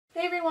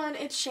everyone,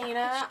 it's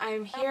Shayna.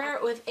 I'm here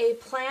with a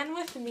plan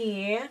with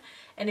me,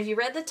 and if you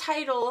read the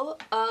title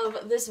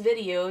of this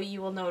video,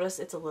 you will notice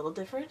it's a little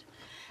different.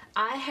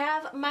 I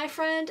have my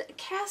friend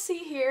Cassie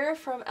here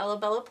from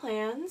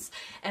ELLABELLAPLANS,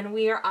 and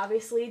we are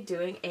obviously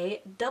doing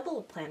a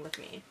double plan with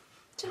me.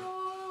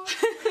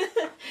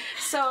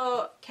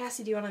 So,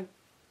 Cassie, do you want to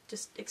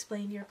just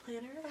explain your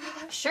planner?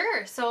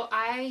 Sure. So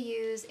I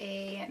use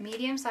a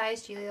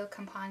medium-sized Giulio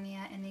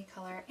Campagna in the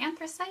color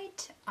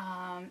Anthracite.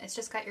 It's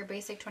just got your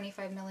basic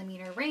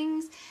 25mm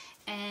rings,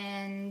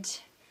 and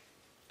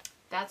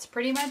that's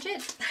pretty much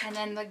it. And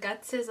then the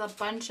guts is a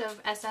bunch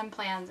of SM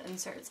Plans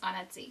inserts on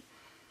Etsy.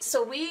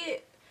 So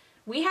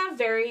we have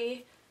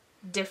very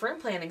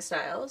different planning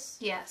styles.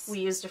 Yes. We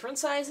use different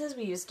sizes,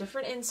 we use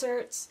different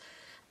inserts.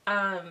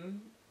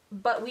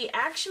 But we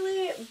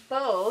actually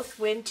both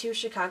went to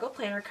Chicago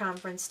Planner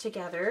Conference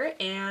together,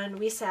 and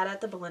we sat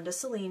at the Belinda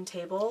Celine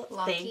table.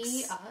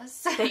 Lucky us.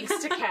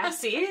 Thanks to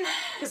Cassie,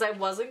 because I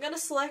wasn't going to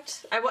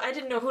select, I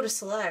didn't know who to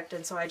select,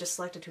 and so I just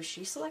selected who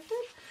she selected.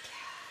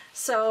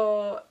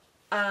 So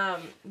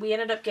we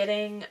ended up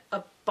getting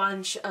a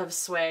bunch of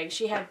swag.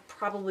 She had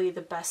probably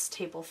the best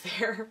table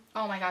there.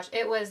 Oh my gosh,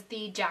 it was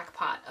the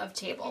jackpot of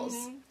tables.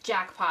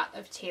 Jackpot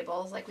of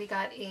tables. Like, we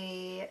got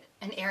an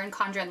Erin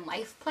Condren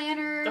life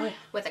planner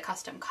with a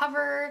custom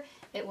cover.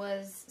 It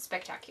was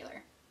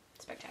spectacular.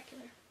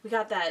 Spectacular. We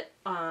got that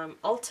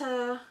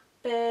Ulta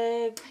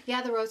bag.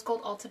 Yeah, the rose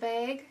gold Ulta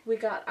bag. We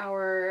got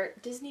our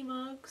Disney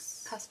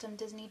mugs. Custom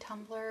Disney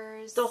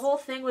tumblers. The whole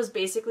thing was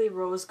basically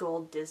rose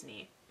gold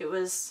Disney. It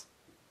was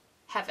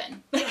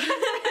heaven.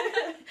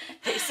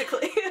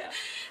 Basically. Yeah.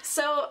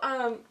 So,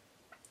 oh,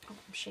 I'm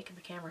shaking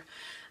the camera.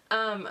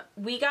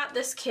 We got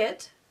this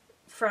kit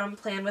from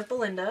Plan with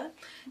Belinda,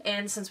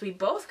 and since we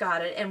both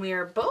got it and we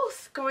are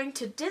both going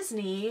to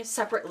Disney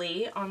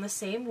separately on the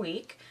same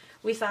week,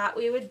 we thought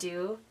we would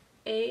do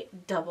a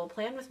double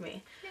plan with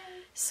me. Yay.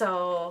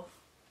 So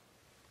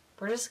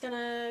we're just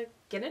gonna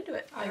get into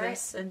it, I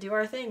guess, and do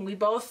our thing. We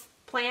both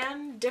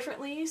plan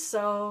differently,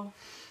 so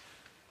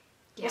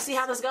we'll see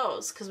how this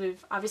goes, because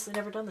we've obviously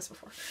never done this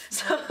before.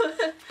 So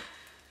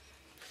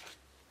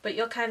but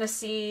you'll kind of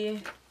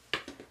see.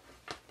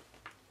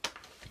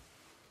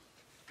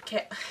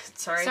 Okay,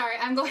 sorry. Sorry,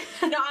 I'm going.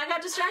 No, I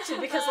got distracted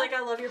because, like,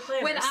 I love your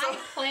planner. When I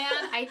plan,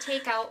 I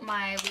take out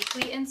my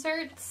weekly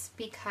inserts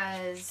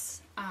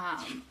because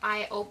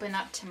I open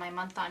up to my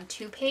month on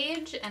 2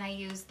 page, and I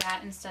use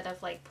that instead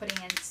of, like,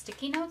 putting in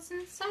sticky notes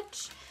and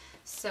such.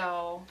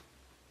 So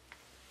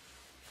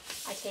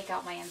I take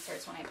out my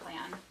inserts when I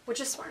plan, which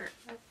is smart.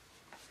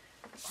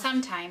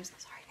 Sometimes.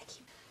 Sorry, I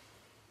keep.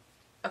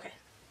 Okay.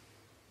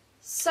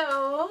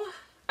 So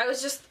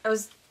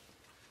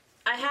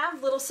I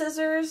have little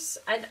scissors.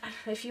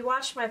 If you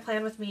watched my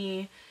plan with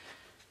me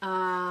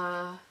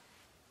 2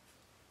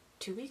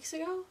 weeks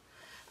ago,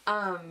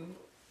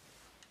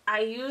 I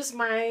use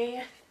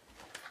my,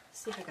 let's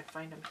see if I can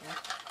find them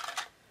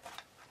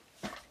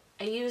here.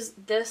 I use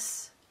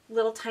this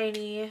little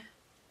tiny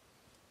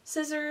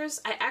scissors.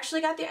 I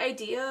actually got the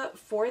idea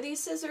for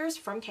these scissors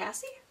from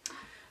Cassie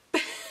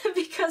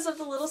because of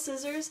the little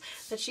scissors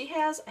that she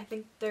has. I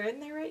think they're in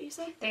there, right, you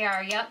said? They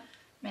are, yep.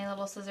 My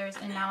little scissors,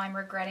 and now I'm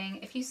regretting.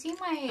 If you see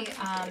my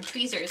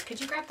tweezers, could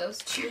you grab those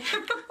too?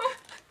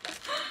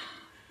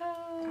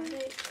 I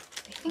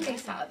think I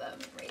saw them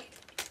right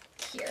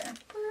here.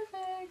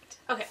 Perfect.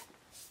 Okay.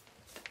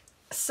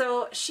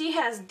 So she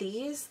has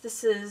these.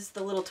 This is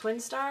the little twin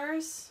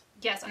stars.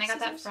 Yes, and I got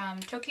that from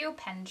Tokyo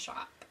Pen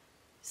Shop.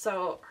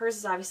 So hers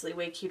is obviously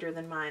way cuter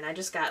than mine. I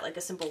just got like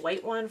a simple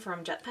white one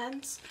from Jet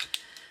Pens.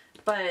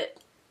 But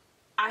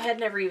I had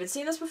never even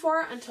seen this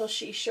before until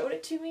she showed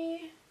it to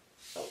me.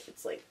 Oh,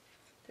 it's like,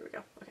 there we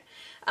go. Okay.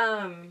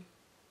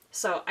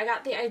 So I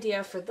got the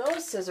idea for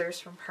those scissors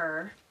from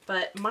her,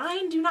 but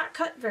mine do not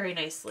cut very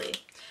nicely.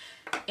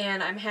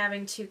 And I'm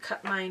having to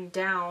cut mine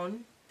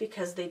down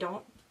because they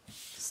don't,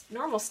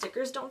 normal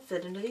stickers don't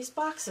fit into these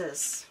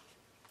boxes.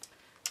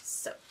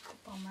 So.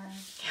 Bummer.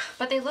 Yeah.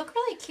 But they look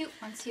really cute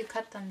once you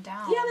cut them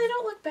down. Yeah, they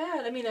don't look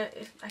bad. I mean,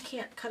 I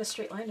can't cut a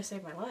straight line to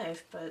save my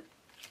life, but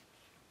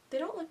they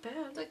don't look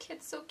bad. The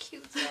kid's so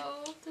cute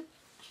though.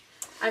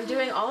 I'm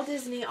doing all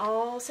Disney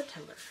all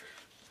September.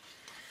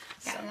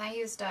 Yeah, so. And I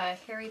used a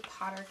Harry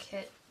Potter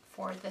kit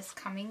for this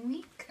coming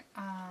week.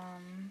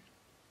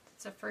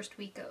 It's the first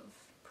week of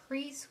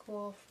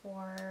preschool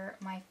for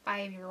my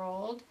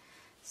 5-year-old,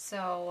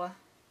 so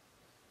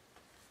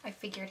I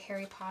figured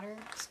Harry Potter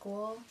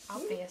school,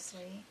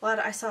 obviously.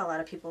 I saw a lot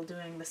of people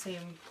doing the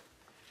same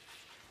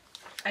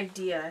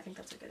idea. I think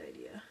that's a good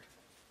idea.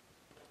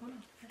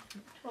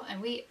 Well, and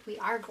we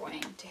are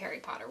going to Harry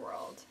Potter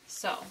World,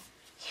 so.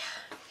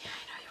 Yeah,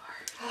 I know you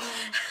are.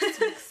 I'm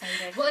so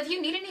excited. Well, if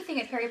you need anything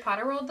at Harry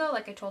Potter World, though,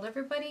 like I told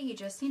everybody, you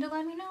just need to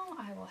let me know.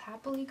 I will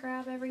happily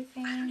grab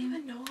everything. I don't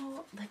even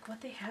know, like, what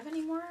they have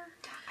anymore.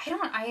 I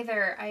don't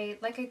either.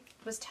 Like I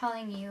was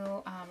telling you,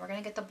 we're going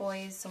to get the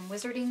boys some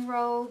wizarding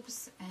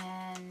robes,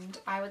 and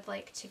I would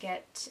like to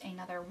get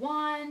another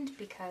wand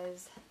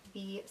because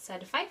the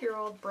said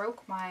 5-year-old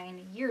broke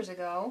mine years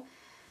ago.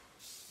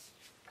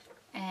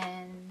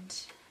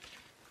 and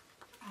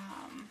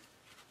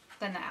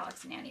then the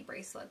Alex and Annie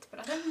bracelets. But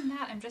other than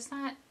that, I'm just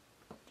not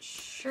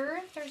sure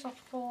if there's a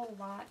whole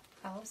lot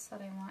else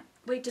that I want.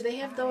 Wait, do they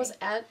have those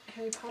at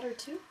Harry Potter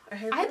too? Or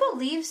Harry I Potter?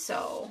 believe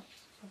so.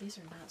 Well, these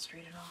are not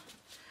straight at all.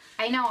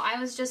 I know. I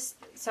was just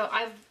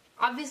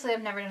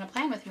I've never done a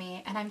plan with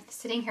me, and I'm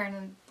sitting here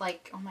and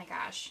like, oh my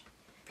gosh,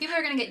 people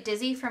are gonna get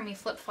dizzy from me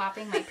flip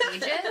flopping my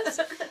pages,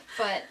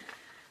 but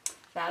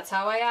that's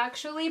how I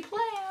actually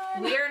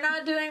plan. We are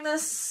not doing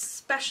this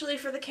specially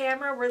for the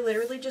camera. We're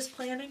literally just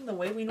planning the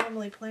way we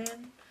normally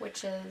plan,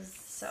 which is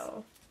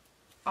so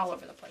all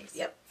over the place.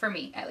 Yep, for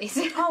me at least.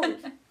 Oh,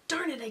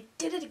 darn it! I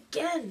did it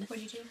again. What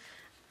did you do?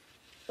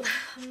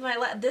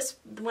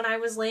 When I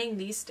was laying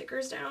these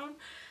stickers down,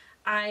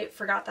 I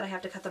forgot that I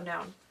have to cut them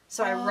down.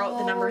 So I wrote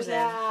the numbers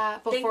in.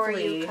 Before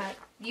you cut.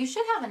 You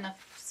should have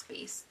enough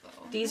space though.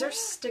 These are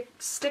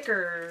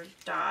sticker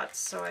dots,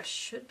 so I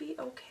should be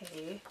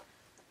okay.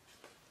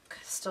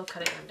 Still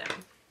cutting them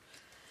down.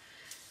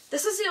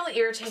 This is the only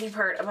irritating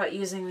part about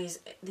using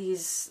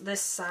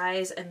this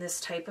size and this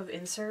type of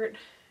insert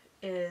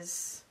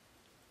is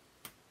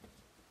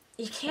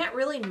you can't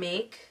really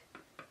make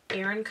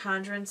Erin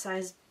Condren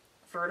size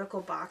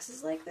vertical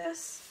boxes like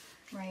this.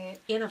 Right.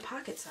 In a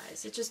pocket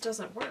size. It just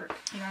doesn't work.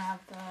 You don't have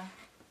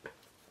the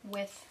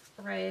width.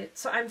 Right.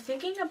 So I'm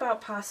thinking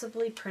about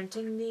possibly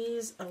printing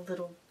these a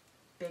little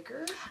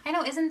bigger. I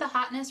know, isn't the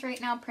hotness right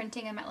now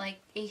printing them at like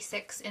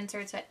A6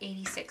 inserts at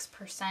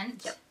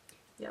 86%? Yep.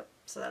 Yep.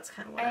 So that's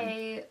kind of what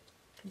I'm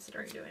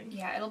considering doing.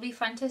 Yeah, it'll be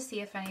fun to see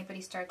if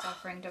anybody starts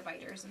offering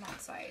dividers in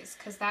that size.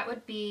 Because that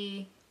would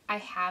be... I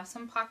have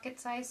some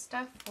pocket size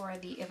stuff for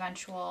the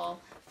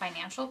eventual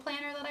financial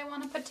planner that I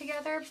want to put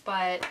together,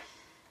 but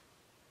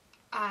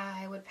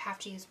I would have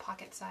to use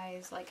pocket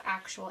size, like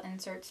actual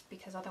inserts,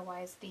 because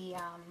otherwise the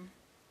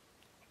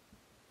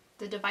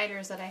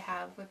dividers that I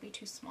have would be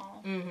too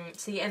small. Mm-hmm.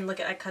 See, and look,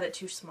 I cut it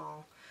too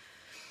small.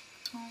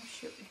 Oh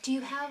shoot! Do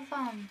you have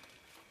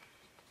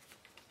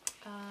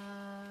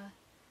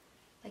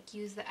like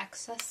use the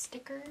excess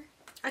sticker?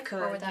 I could.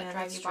 Or would that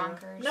drive you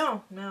bonkers?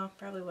 No,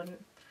 probably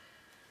wouldn't.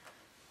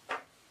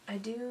 I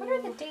do. What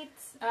are the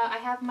dates? I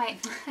have my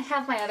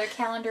other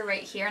calendar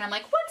right here, and I'm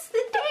like, what's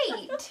the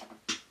date?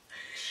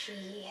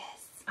 Jeez.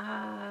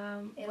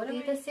 It'll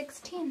be the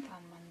 16th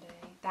on Monday.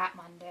 That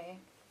Monday.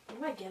 What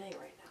am I getting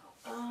right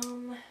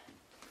now?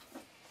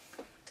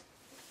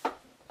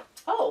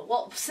 Oh,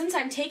 well, since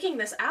I'm taking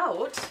this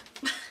out.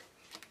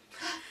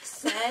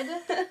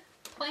 Said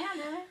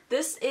planner.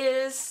 This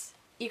is,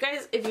 you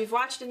guys, if you've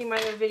watched any of my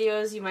other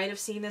videos, you might have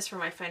seen this for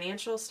my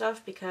financial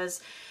stuff,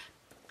 because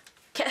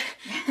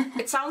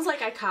it sounds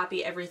like I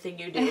copy everything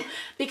you do,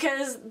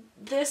 because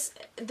this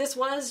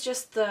was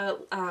just the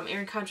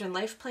Erin Condren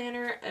Life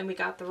Planner, and we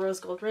got the rose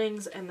gold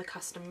rings and the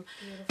custom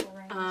beautiful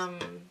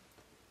rings.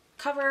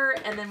 Cover,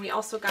 and then we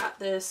also got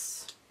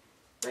this,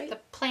 right? The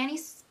planny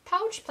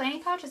pouch,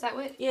 is that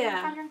what Erin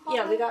Condren called it?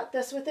 Yeah, we got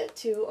this with it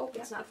too. Oh,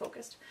 it's not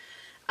focused.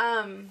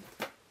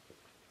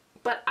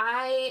 But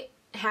I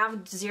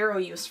have zero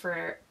use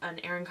for an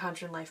Erin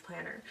Condren Life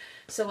Planner.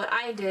 So what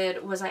I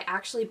did was I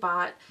actually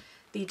bought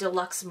the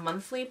deluxe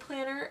monthly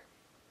planner,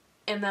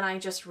 and then I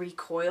just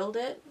recoiled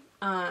it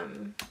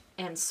and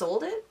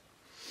sold it.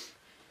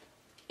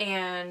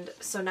 And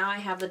so now I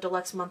have the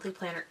deluxe monthly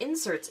planner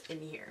inserts in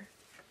here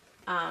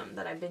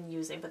that I've been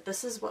using. But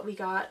this is what we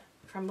got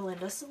from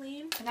Belinda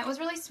Celine. And that was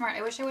really smart.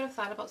 I wish I would have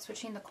thought about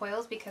switching the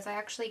coils, because I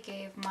actually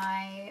gave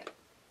my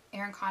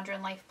Erin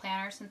Condren Life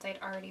Planner, since I'd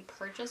already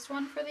purchased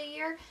one for the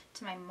year,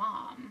 to my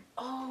mom.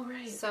 Oh,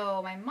 right.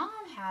 So my mom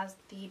has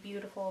the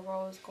beautiful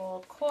rose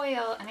gold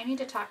coil, and I need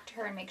to talk to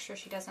her and make sure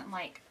she doesn't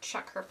like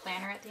chuck her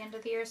planner at the end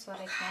of the year, so that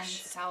I can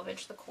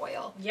salvage the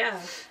coil. Yeah.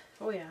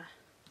 Oh, yeah.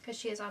 Because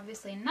she is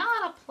obviously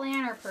not a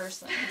planner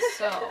person,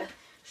 so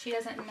she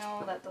doesn't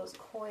know that those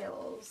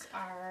coils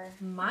are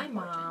My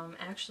important. mom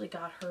actually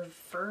got her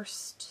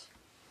first,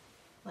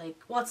 like,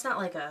 well, it's not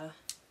like a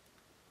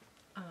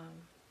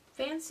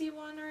fancy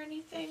one or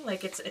anything.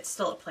 Like, it's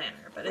still a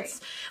planner, but right.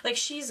 it's like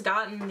she's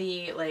gotten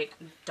the like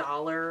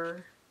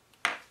dollar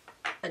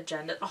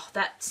agenda. Oh,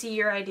 see,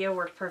 your idea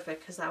worked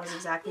perfect, because that was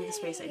exactly the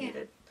space I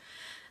needed.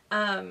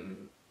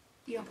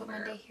 You don't put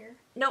Monday here?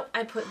 No,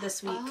 I put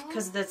this week,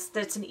 because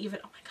that's an even,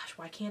 oh my gosh,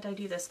 why can't I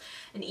do this?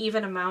 An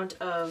even amount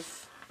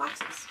of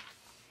boxes.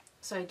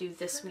 So I do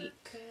this week.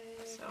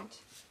 So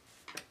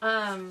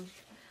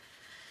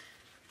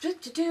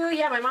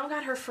yeah, my mom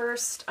got her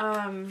first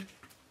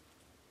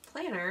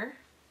planner,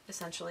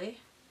 essentially,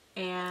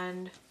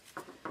 and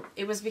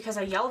it was because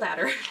I yelled at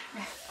her.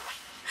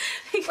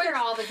 Where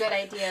all the good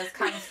ideas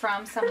come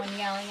from, someone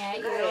yelling at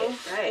you.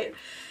 Right.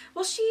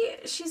 Well,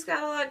 she's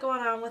got a lot going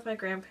on with my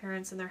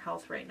grandparents and their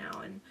health right now,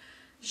 and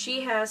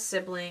she has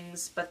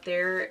siblings, but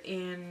they're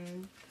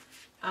in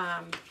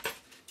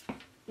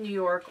New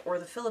York or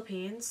the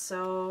Philippines,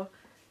 so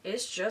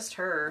it's just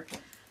her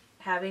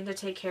having to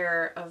take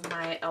care of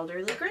my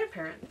elderly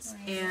grandparents,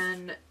 right,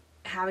 and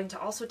having to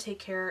also take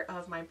care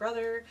of my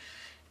brother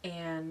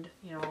and,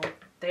 you know,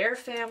 their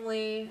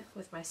family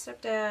with my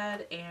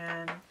stepdad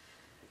and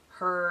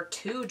her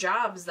 2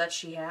 jobs that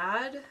she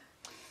had.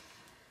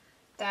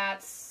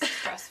 That's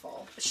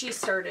stressful. She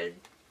started,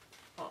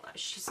 well,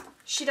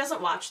 she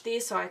doesn't watch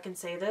these, so I can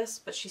say this,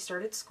 but she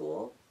started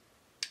school.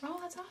 Oh,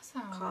 that's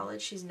awesome.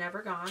 College, she's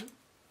never gone.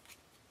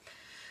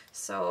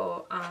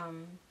 So,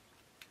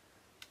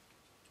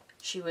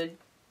 she would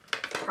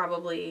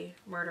probably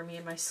murder me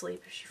in my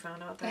sleep if she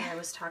found out that I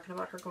was talking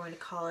about her going to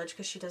college,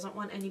 because she doesn't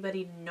want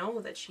anybody to know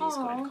that she's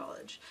going to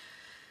college.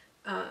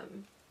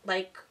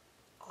 Like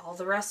all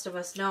the rest of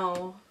us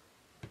know,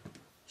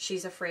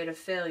 she's afraid of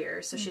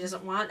failure, so she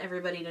doesn't want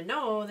everybody to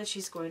know that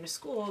she's going to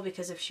school,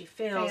 because if she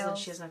fails, then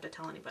she doesn't have to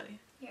tell anybody.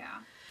 Yeah.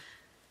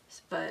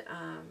 But,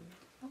 oh,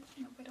 nope,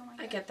 I don't like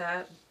I get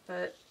that,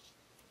 but,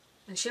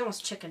 and she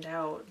almost chickened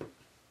out.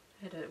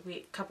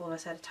 A couple of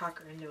us had to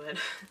talk her into it,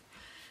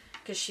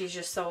 because she's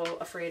just so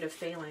afraid of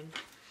failing.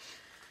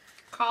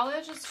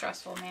 College is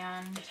stressful,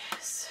 man. It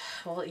is.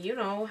 Well, you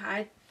know,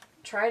 I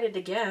tried it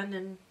again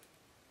and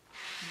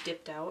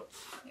dipped out.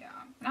 Yeah,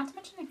 not to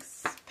mention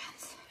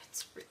expensive.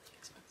 It's really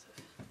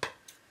expensive.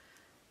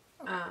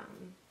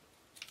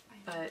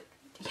 But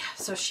yeah,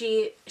 so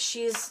she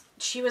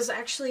was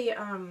actually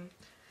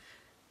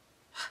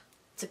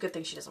it's a good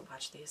thing she doesn't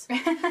watch these.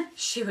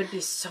 She would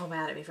be so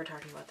mad at me for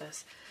talking about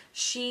this.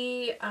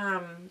 She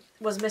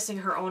was missing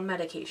her own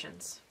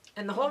medications.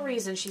 And the whole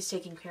reason she's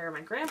taking care of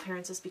my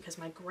grandparents is because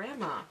my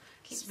grandma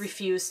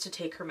refused to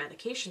take her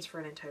medications for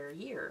an entire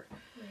year.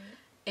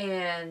 Right.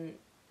 And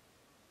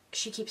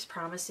she keeps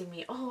promising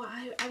me, oh,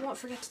 I won't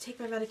forget to take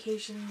my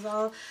medications.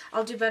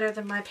 I'll do better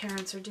than my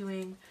parents are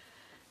doing.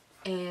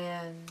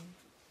 And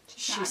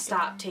she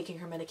stopped taking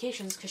her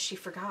medications because she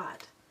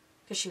forgot.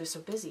 Because she was so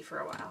busy for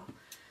a while.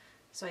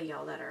 So I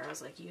yelled at her. I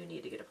was like, you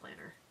need to get a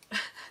planner.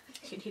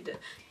 you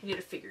need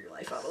to figure your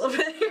life out a little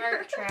bit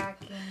here. Start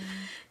tracking.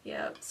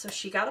 Yeah. So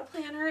she got a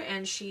planner,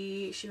 and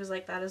she was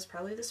like, that is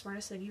probably the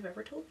smartest thing you've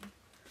ever told me.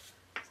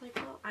 I was like,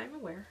 well, I'm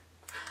aware.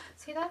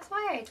 See, that's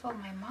why I told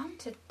my mom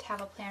to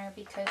have a planner,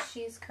 because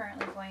she's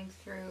currently going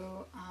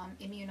through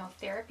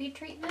immunotherapy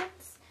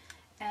treatments.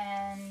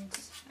 And,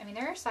 I mean,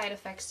 there are side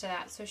effects to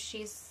that. So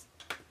she's,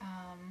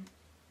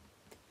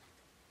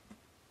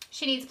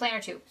 she needs a planner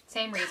too.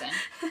 Same reason.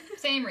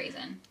 Same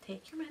reason.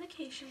 Take your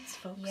medications,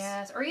 folks.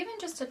 Yes, or even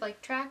just to,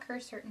 like, track her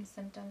certain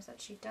symptoms that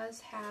she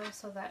does have,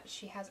 so that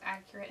she has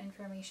accurate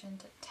information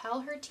to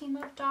tell her team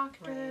of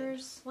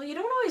doctors. Right. Well, you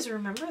don't always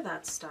remember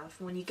that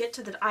stuff. When you get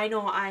to the, I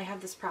know I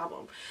have this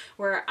problem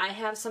where I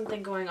have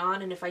something going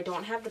on, and if I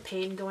don't have the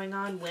pain going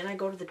on when I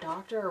go to the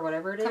doctor or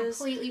whatever it is,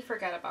 completely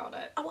forget about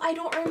it. Oh, I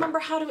don't remember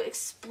how to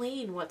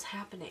explain what's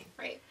happening.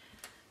 Right.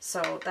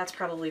 So that's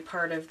probably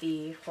part of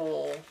the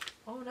whole,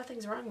 oh,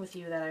 nothing's wrong with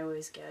you that I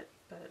always get,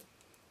 but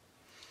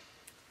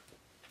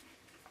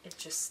it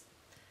just,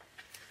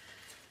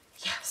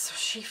 yeah, so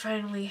she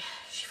finally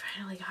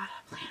got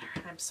a planner,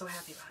 and I'm so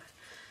happy about it.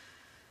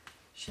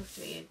 She looked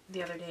at me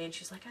the other day, and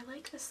she's like, I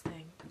like this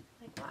thing. I'm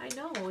like, well, I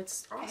know,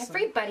 it's awesome.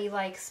 Everybody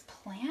likes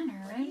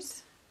planners.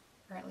 Right?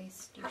 Or at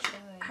least you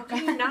should. How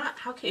can you not?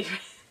 How can you?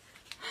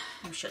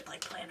 You should like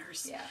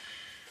planners. Yeah.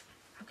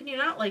 How can you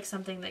not like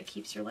something that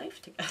keeps your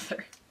life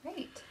together?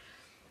 Right.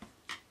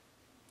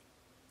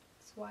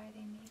 That's why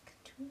they make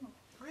tools.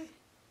 Right.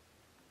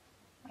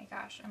 My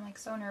gosh, I'm like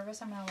so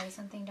nervous. I'm gonna lay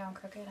something down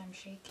crooked. I'm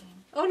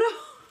shaking. Oh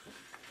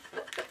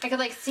no. I could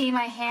like see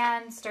my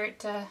hand start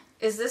to.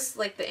 Is this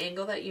like the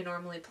angle that you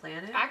normally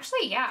plan it?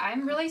 Actually, yeah.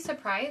 I'm really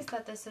surprised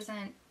that this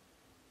isn't.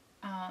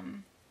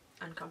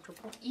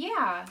 Uncomfortable.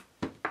 Yeah.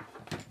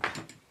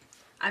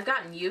 I've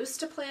gotten used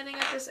to planning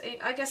at this angle.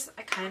 I guess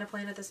I kind of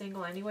plan at this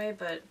angle anyway,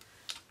 but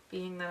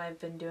being that I've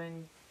been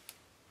doing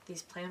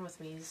these plan with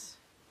me's,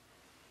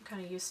 I'm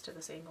kind of used to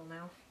this angle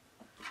now.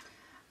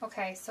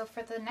 Okay, so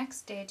for the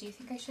next day, do you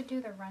think I should do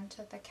the run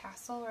to the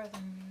castle or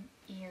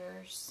the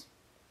ears?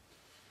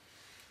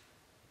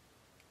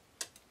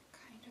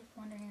 Kind of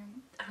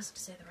wondering. I was going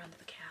to say the run to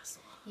the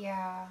castle.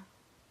 Yeah.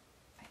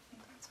 I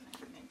think that's what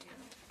I'm going to do.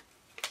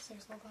 Because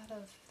there's a lot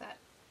of that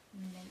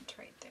mint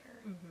right there.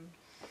 Mm-hmm.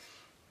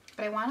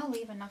 But I want to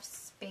leave enough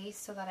space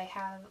so that I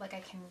have, like, I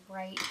can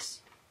write,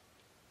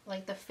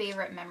 like, the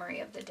favorite memory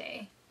of the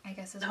day, I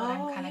guess is what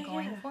I'm kind of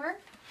going for.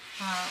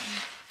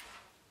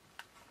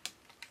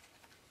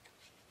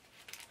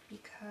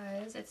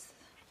 Because it's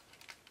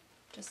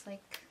just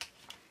like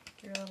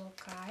your little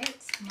guy.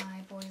 It's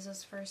my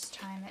boys' first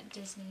time at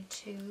Disney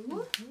too.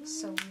 Mm-hmm.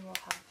 So we will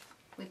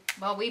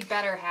have, we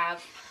better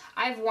have.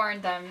 I've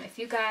warned them, if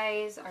you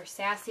guys are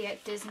sassy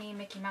at Disney,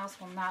 Mickey Mouse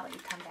will not let you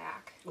come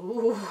back.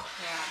 Ooh.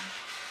 Yeah.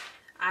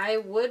 I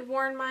would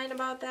warn mine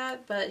about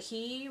that, but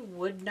he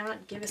would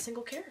not give a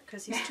single care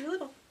because he's too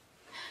little.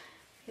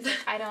 He's like,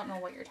 I don't know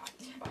what you're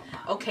talking about,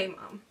 Mom. Okay,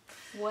 Mom.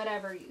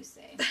 Whatever you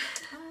say.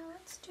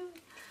 Let's do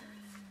it.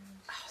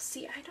 Oh,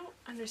 see, I don't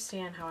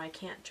understand how I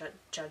can't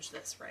judge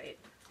this right.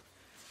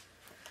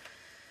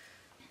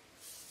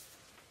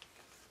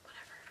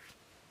 Whatever.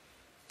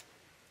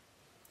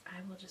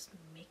 I will just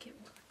make it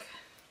work.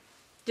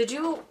 Did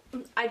you,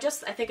 I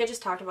think I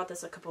just talked about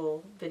this a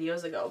couple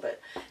videos ago, but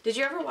did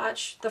you ever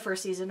watch the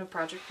first season of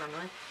Project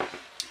Runway?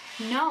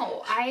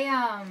 No,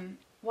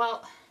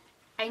 well,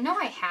 I know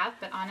I have,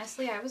 but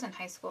honestly, I was in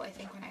high school, I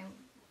think, when I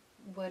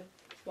would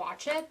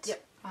watch it.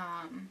 Yep.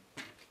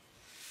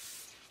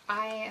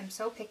 I am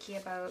so picky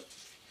about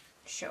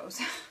shows.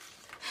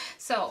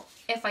 So,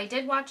 if I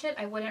did watch it,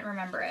 I wouldn't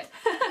remember it.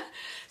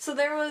 So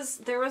there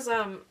was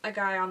a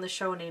guy on the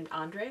show named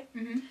Andre.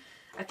 Mm-hmm.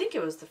 I think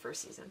it was the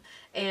first season.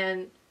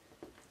 And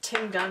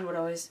Tim Gunn would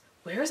always,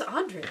 "Where's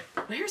Andre?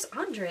 Where's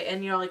Andre?"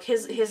 And, you know, like,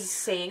 his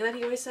saying that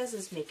he always says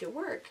is, "Make it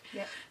work."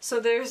 Yep. So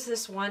there's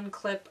this one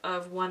clip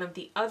of one of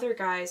the other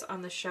guys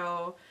on the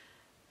show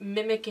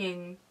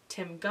mimicking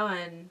Tim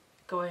Gunn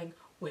going,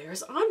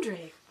 "Where's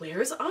Andre?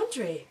 Where's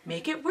Andre?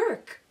 Make it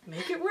work.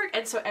 Make it work."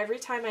 And so every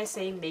time I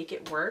say "make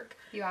it work,"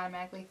 You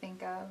automatically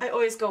think of... I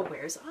always go,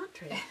 "Where's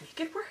Andre? Make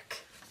it work."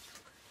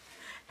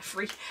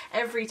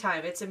 Every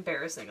time. It's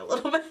embarrassing a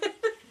little bit.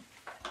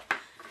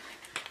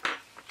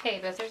 Hey,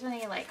 but if there's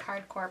any, like,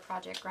 hardcore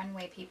Project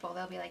Runway people,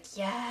 they'll be like,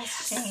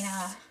 yes,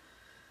 Shayna.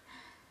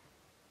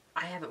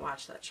 I haven't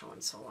watched that show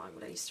in so long,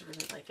 but I used to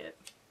really like it.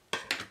 I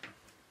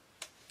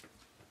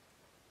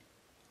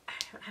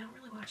don't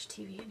really watch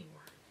TV anymore.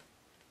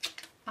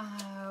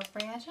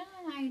 Brandon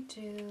and I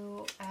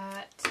do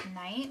at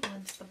night,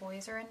 once the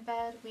boys are in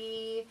bed,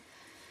 we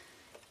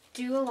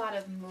do a lot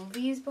of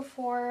movies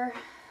before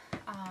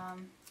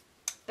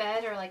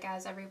bed, or like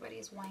as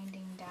everybody's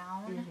winding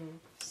down. Mm-hmm.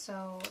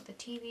 So the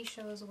TV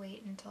shows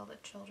wait until the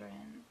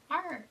children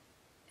are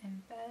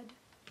in bed.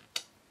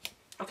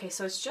 Okay,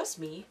 so it's just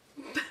me.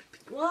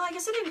 Well, I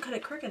guess I didn't cut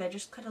it crooked, I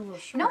just cut it a little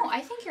short. No, I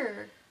think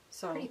you're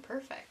pretty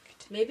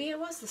perfect. Maybe it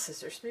was the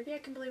scissors. Maybe I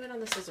can blame it on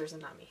the scissors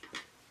and not me.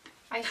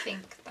 I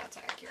think that's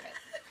accurate.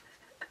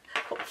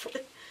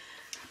 Hopefully.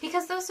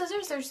 Because those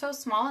scissors, they're so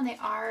small, and they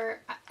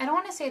are, I don't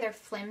want to say they're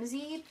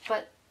flimsy,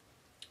 but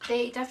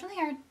they definitely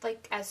aren't,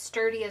 like, as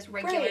sturdy as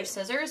regular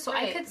scissors. So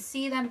I could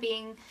see them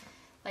being,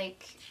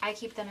 like, I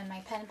keep them in my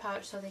pen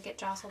pouch so they get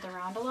jostled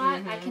around a lot.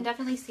 Mm-hmm. I can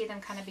definitely see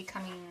them kind of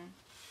becoming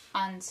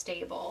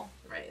unstable.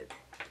 Right.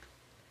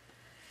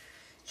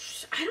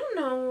 I don't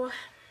know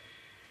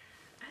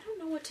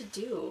what to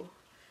do.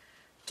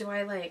 Do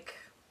I, like,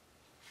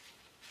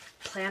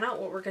 plan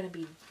out what we're going to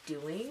be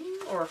doing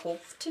or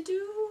hope to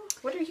do?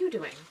 What are you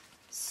doing?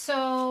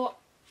 So,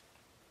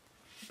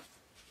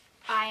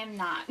 I am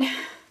not.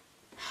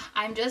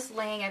 I'm just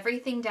laying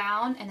everything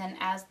down, and then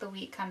as the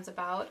week comes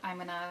about, I'm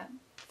going to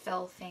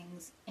fill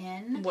things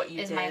in. What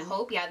you is did. my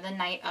hope. Yeah, the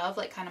night of,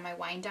 like, kind of my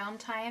wind down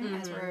time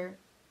as we're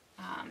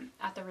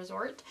at the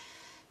resort.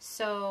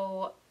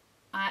 So,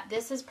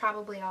 this is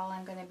probably all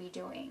I'm going to be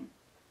doing.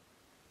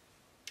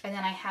 And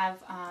then I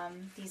have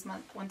these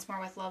Once More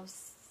with Love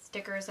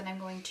stickers that I'm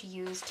going to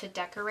use to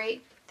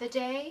decorate the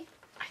day.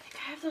 I think I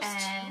have those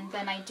and too.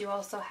 Then I do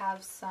also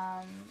have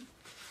some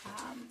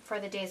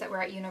for the days that we're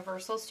at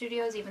Universal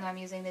Studios. Even though I'm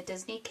using the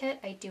Disney kit,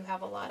 I do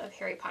have a lot of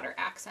Harry Potter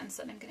accents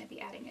that I'm going to be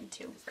adding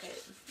into.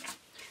 Right. Yeah.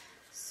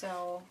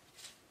 So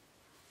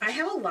I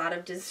have a lot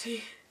of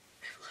Disney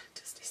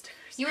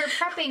stickers. You were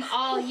prepping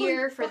all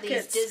year for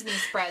these Disney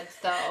spreads,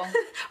 though.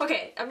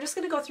 Okay, I'm just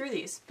going to go through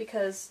these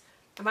because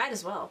I might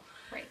as well.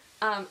 Right.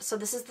 So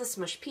this is the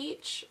Smush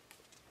Peach.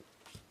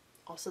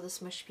 Also the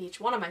Smush Peach.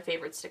 One of my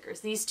favorite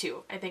stickers. These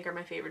two, I think, are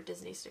my favorite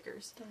Disney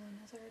stickers. The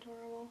Lunas are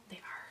adorable. They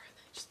are.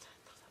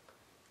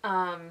 I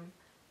love them.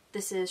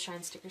 This is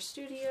Shine Sticker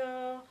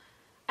Studio.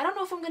 I don't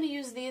know if I'm going to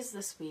use these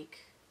this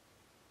week,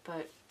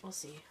 but we'll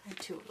see. I have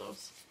two of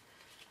those.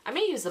 I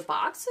may use the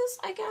boxes,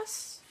 I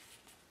guess.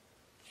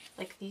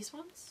 Like these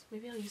ones.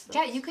 Maybe I'll use those.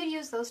 Yeah, you could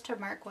use those to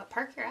mark what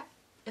park you're at.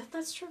 If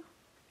that's true.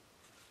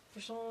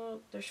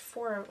 There's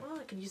four. Well,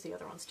 I could use the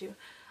other ones too.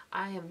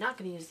 I am not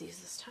going to use these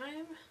this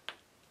time.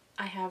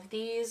 I have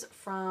these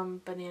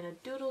from Banana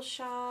Doodle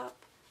Shop.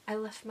 I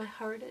left my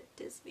heart at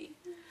Disney.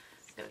 I'm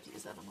going to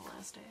use that on the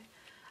last day.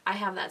 I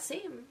have that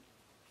same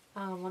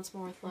Once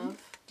More with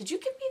Love. Did you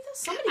give me this?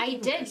 Somebody I gave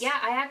me did, this. yeah.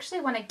 I actually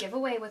won a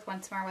giveaway with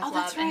Once More with Love.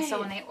 That's right. And so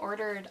when I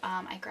ordered,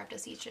 I grabbed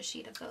us each a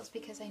sheet of those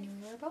because I knew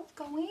we were both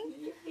going.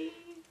 Yay.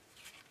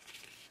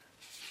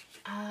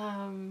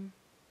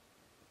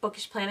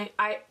 Bookish planning.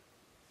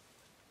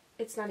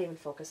 It's not even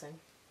focusing.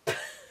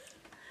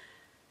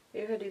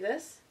 You're going to do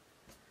this?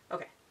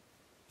 Okay.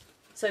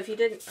 So if you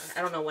didn't,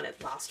 I don't know when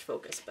it lost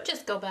focus, but...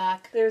 Just go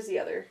back. There's the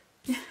other.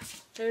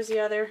 There's the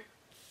other.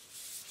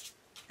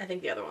 I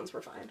think the other ones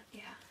were fine.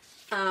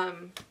 Yeah.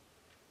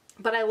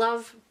 But I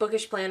love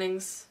Bookish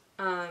Planning's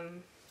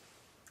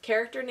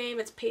character name.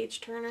 It's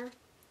Paige Turner.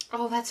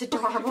 Oh, that's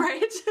adorable.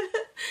 Right?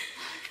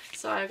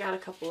 So I've got a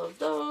couple of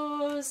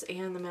those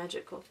and the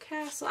Magical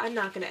Castle. I'm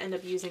not going to end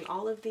up using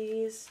all of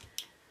these.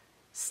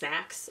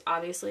 Snacks,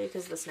 obviously,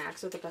 because the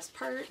snacks are the best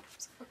part. I'm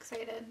so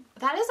excited.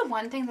 That is the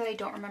one thing that I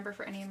don't remember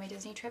for any of my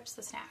Disney trips,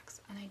 the snacks.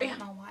 And I don't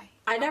know why.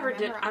 I never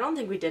did. I don't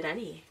think we did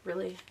any,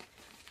 really.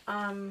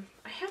 I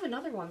have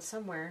another one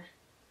somewhere.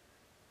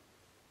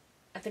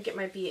 I think it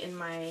might be in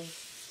my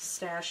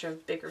stash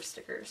of bigger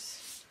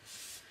stickers.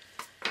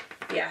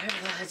 Yeah, I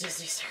have a lot of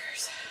Disney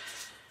stickers.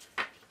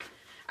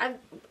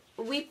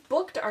 We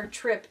booked our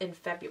trip in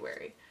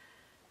February.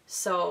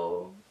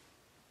 So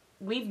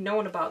we've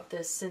known about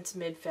this since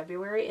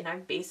mid-February, and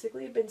I've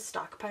basically been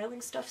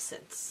stockpiling stuff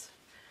since.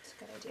 That's a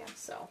good idea.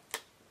 So,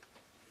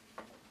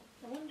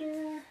 I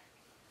wonder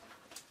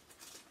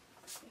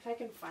if I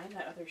can find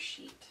that other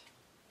sheet.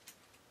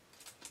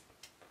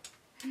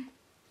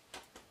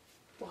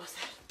 What was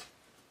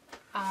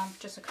that?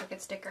 Just a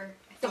Cricut sticker.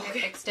 I think Okay.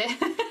 I fixed it.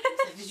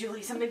 Did you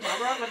leave something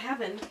down wrong? What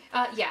happened?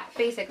 Yeah,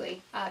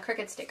 basically,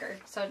 Cricut sticker.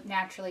 So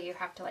naturally you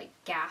have to like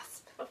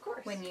gasp Of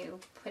course. when you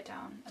put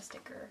down a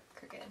sticker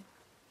Cricut.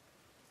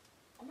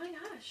 Oh my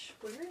gosh,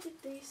 where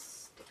did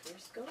these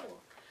stickers go?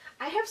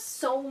 I have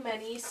so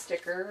many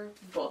sticker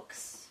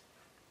books.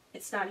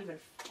 It's not even,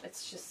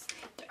 it's just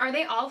Are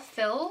they all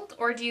filled,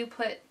 or do you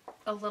put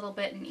a little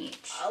bit in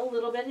each? a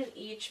little bit in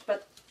each,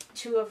 but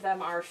 2 of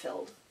them are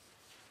filled.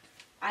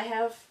 I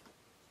have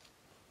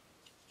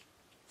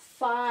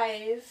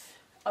 5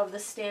 of the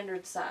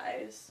standard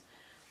size.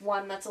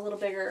 1 that's a little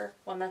bigger,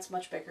 1 that's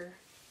much bigger.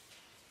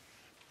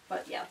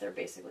 But yeah, they're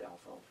basically all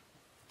filled.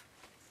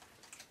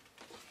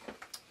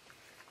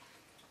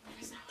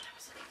 That is not what I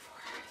was looking for.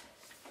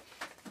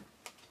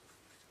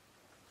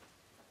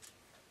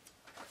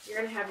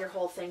 You're gonna have your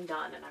whole thing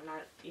done, and I'm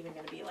not even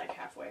gonna be like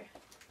halfway.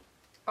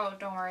 Oh,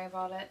 don't worry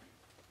about it.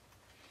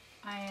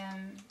 I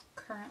am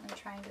currently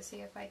trying to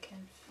see if I can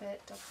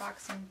fit the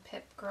Fox and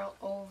Pip Girl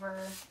over.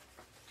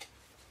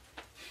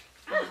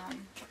 So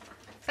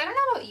I don't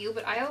know about you,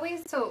 but I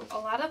always, so a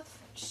lot of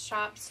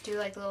shops do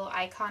like the little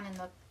icon in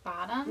the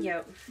bottom.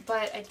 Yep.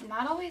 But I'm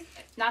not always,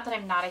 not that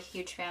I'm not a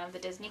huge fan of the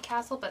Disney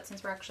castle, but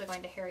since we're actually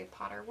going to Harry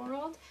Potter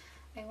World,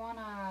 I want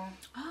to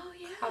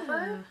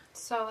cover.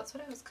 So that's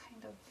what I was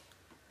kind of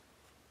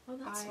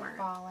that's smart.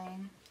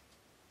 eyeballing.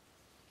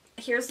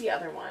 Here's the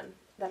other one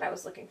that I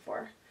was looking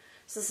for.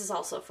 So this is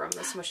also from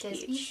the Smush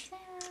Disney Beach.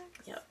 snacks.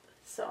 Yep.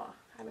 So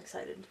I'm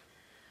excited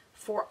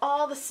for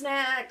all the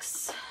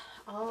snacks.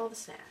 All the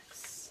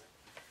snacks.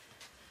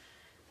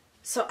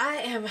 So I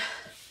am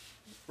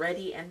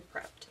ready and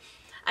prepped.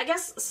 I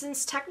guess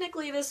since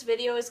technically this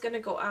video is going to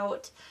go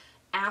out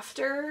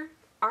after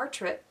our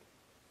trip,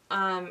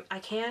 I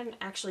can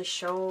actually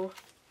show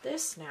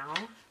this now.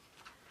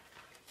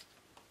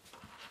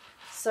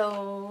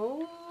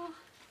 So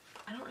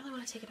I don't really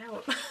want to take it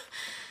out.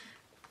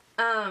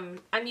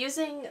 I'm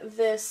using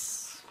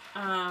this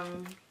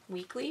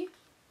weekly.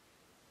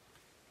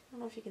 I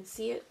don't know if you can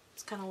see it.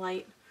 It's kind of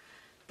light.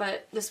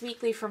 But this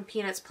weekly from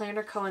Peanuts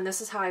Planner Co. And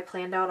this is how I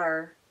planned out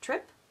our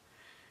trip.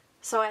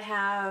 So I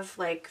have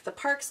like the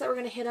parks that we're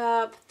going to hit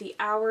up, the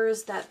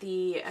hours that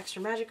the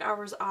extra magic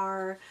hours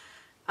are.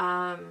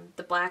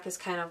 The black is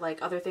kind of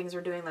like other things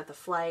we're doing, like the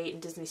flight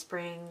and Disney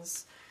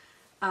Springs.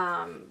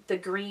 The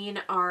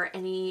green are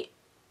any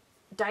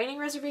dining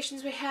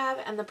reservations we have,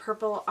 and the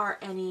purple are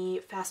any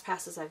fast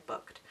passes I've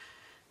booked.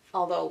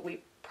 Although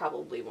we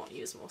probably won't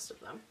use most of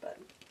them, but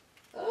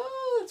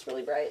oh, it's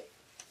really bright.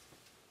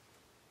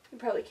 You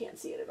probably can't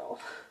see it at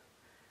all.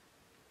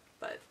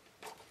 But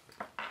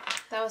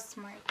That was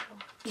smart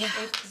though. yeah,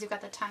 Because you've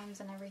got the times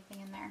and everything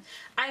in there.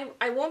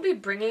 I won't be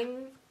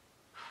bringing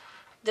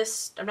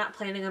this. I'm not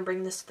planning on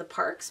bringing this to the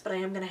parks, but I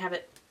am going to have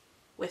it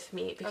with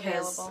me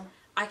because Available.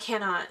 I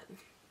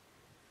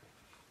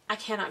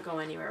cannot go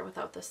anywhere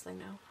without this thing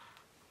now.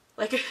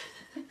 Like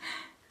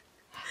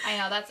I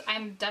know,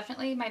 I'm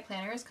definitely, my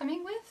planner is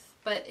coming with,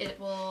 but it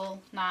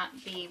will not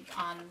be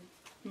on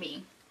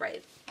me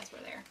right. as we're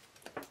there.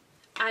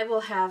 I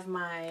will have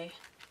my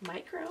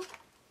micro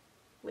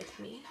with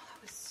me. Oh,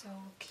 that was so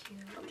cute.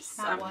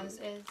 I'm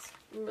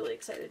really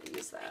excited to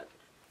use that.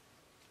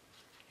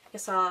 I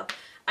guess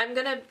I'm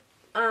gonna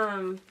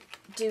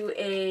do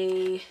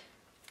a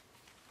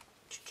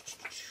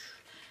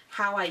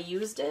how I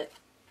used it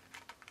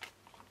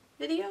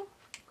video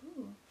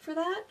for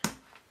that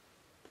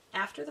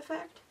after the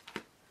fact.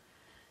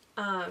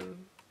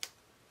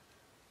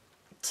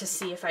 To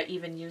see if I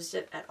even used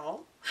it at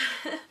all.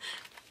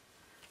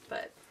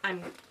 But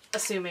I'm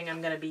assuming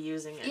I'm going to be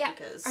using it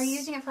because... Are you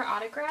using it for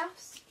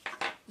autographs?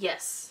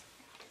 Yes.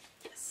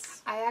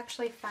 Yes. I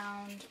actually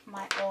found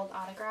my old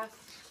autograph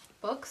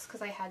books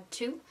because I had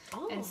 2.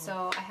 Oh. And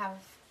so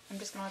I'm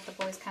just going to let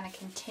the boys kind of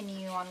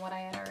continue on what I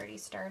had already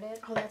started.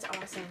 Oh, that's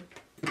awesome.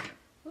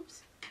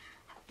 Oops.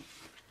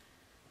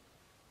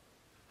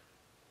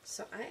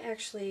 So I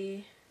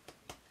actually...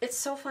 It's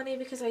so funny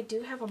because I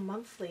do have a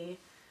monthly,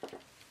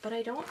 but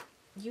I don't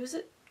use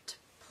it to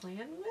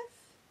plan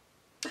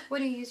with. What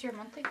do you use your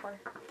monthly for?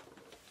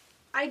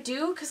 I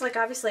do, because like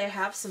obviously I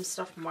have some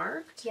stuff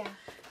marked. Yeah.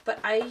 But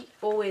I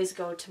always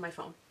go to my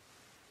phone.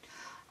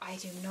 I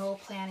do no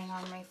planning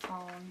on my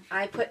phone.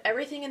 I put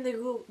everything in the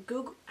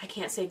Google. I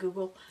can't say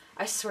Google.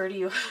 I swear to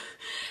you.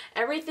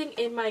 Everything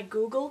in my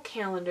Google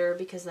Calendar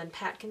because then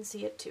Pat can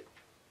see it too.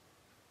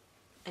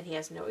 And he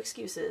has no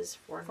excuses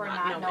for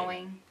not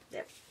knowing.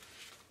 Yep.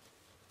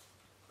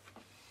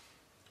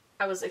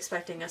 I was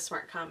expecting a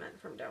smart comment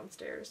from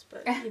downstairs,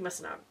 but he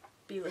must not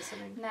be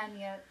listening. None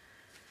yet.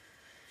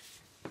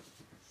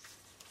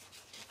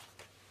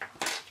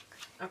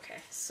 Okay,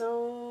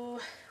 so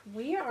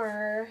we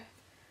are...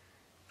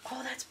 Oh,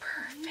 Oh, that's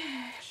perfect.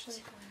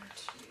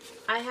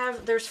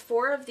 There's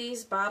 4 of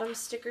these bottom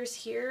stickers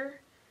here,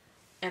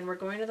 and we're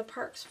going to the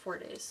parks 4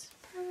 days.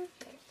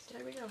 Perfect.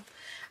 There we go.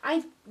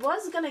 I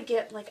was gonna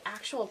get like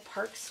actual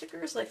park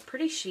stickers, like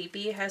Pretty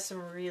Sheepy has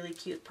some really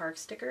cute park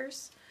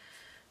stickers,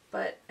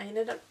 but I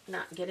ended up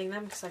not getting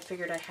them because I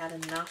figured I had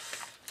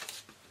enough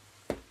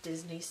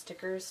Disney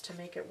stickers to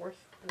make it work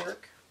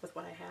with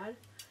what I had.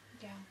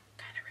 Yeah.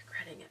 Kind of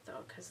regretting it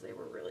though because they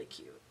were really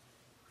cute.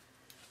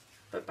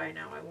 But by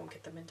now I won't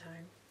get them in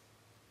time.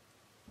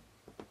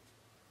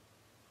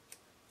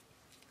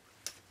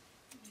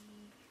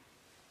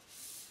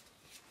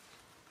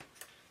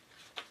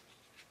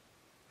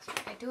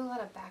 I do a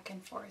lot of back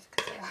and forth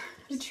because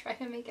I try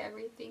to make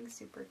everything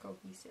super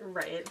cohesive.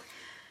 Right.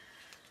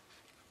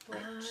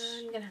 Which...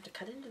 I'm going to have to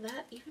cut into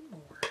that even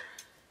more.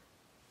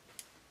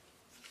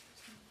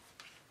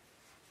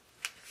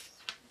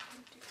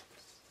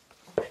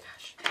 Oh my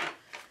gosh.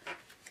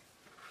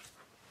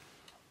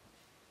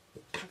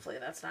 Hopefully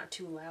that's not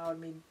too loud,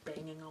 me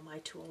banging all my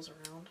tools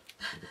around.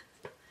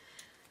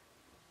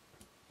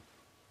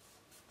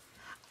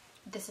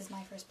 This is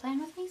my first plan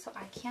with me, so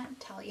I can't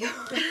tell you.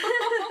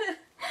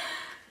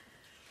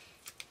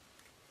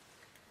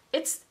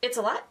 It's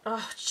a lot.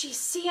 Oh, geez,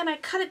 see, and I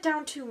cut it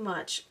down too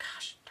much.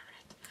 Gosh, darn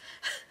it.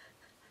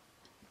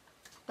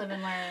 Live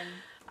and learn.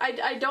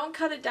 I don't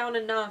cut it down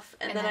enough,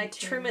 and then I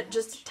trim it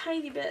just a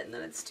tiny bit, and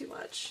then it's too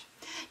much.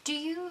 Do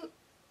you...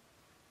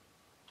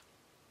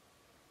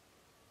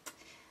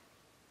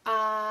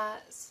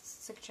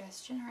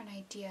 suggestion or an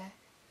idea.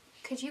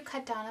 Could you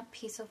cut down a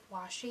piece of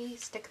washi,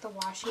 stick the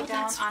washi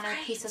down on a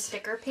piece of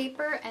sticker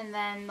paper, and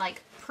then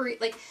like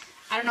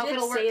I don't know if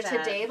it'll work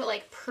today, but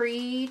like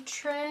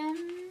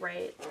pre-trim?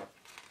 Right.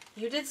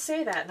 You did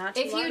say that not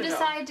too long ago. If you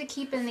decide to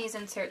keep in these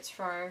inserts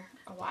for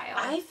a while.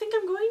 I think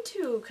I'm going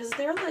to, because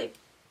they're like,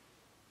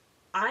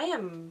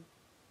 I'm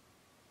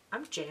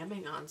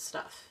jamming on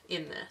stuff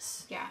in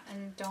this. Yeah,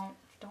 and don't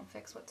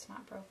fix what's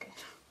not broken.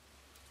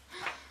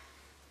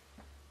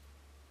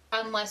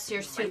 Unless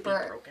you're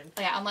super,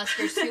 yeah, unless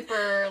you're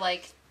super,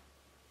 like,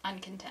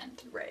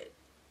 uncontent. Right.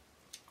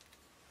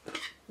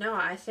 No,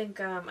 I think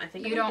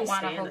you don't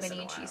want a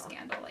Hobonichi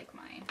scandal like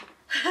mine.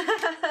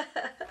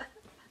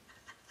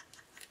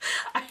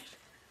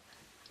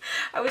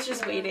 I was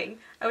just waiting.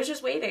 I was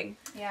just waiting.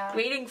 Yeah.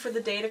 Waiting for the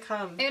day to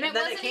come. And it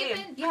wasn't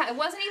even, yeah, it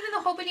wasn't even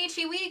the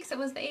Hobonichi weeks. It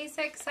was the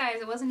A6 size.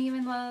 It wasn't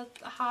even the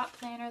hot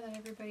planner that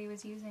everybody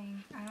was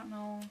using. I don't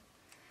know.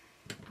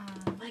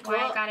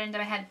 Why it got into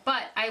my head.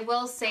 But I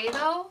will say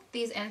though,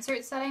 these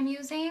inserts that I'm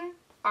using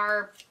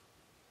are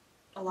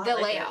the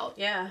layout.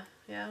 Yeah,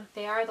 yeah.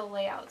 They are the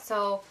layout.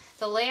 So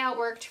the layout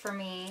worked for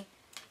me.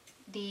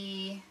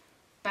 The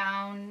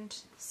bound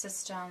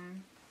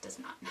system does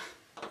not.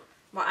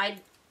 Well,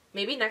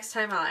 maybe next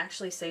time I'll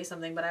actually say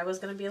something, but I was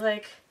gonna be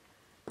like,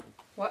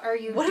 what are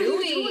you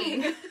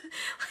doing?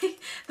 Like,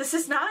 this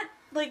is not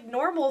like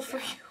normal for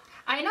you.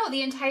 I know,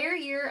 the entire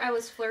year I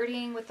was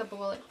flirting with the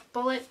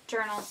bullet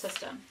journal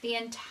system. The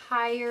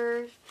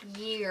entire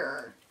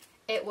year.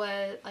 It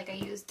was, like, I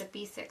used the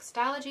B6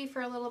 Stylogy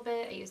for a little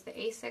bit. I used the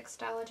A6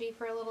 Stylogy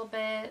for a little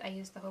bit. I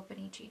used the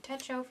Hobonichi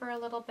Techo for a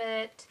little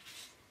bit.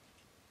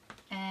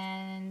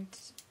 And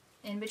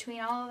in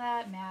between all of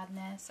that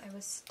madness, I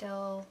was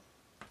still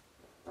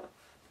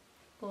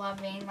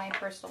loving my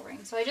personal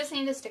rings. So I just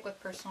need to stick with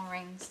personal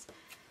rings.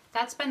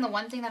 That's been the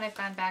one thing that I've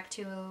gone back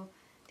to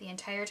the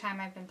entire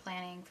time I've been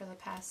planning for the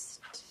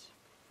past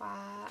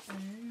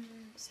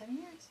 7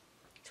 years?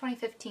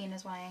 2015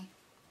 is when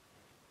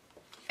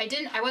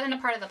I wasn't a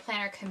part of the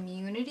planner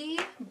community,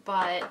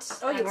 but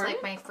that's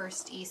like my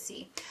first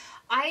EC.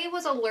 I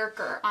was a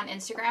lurker on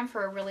Instagram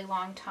for a really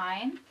long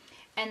time,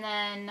 and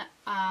then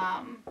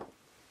I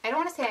don't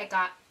want to say I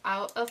got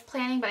out of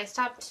planning, but I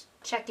stopped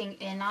checking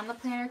in on the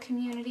planner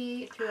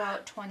community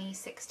throughout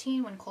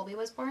 2016 when Colby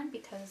was born,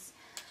 because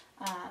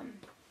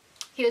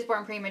he was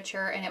born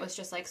premature, and it was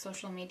just like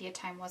social media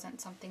time wasn't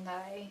something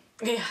that I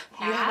had.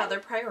 You had other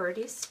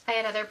priorities. I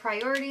had other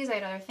priorities. I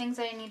had other things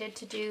that I needed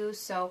to do.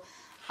 So,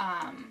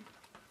 and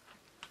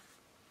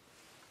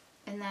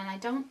then I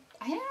don't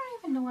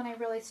even know when I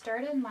really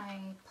started my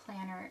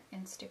planner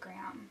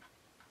Instagram.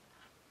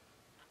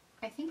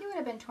 I think it would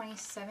have been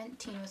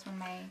 2017 was when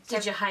my...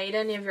 Did you hide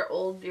any of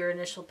your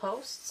initial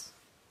posts?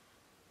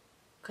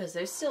 Because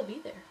they'll still be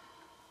there.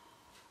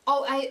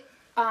 Oh,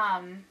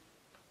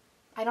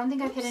 I don't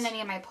think I've hidden any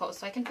of my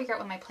posts, so I can figure out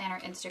when my planner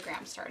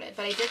Instagram started.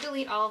 But I did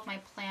delete all of my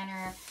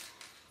planner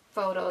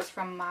photos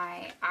from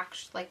my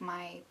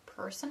my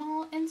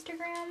personal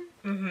Instagram.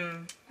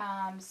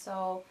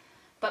 Mm-hmm.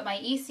 But my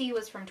EC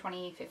was from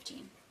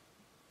 2015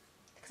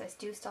 because I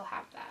do still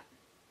have that.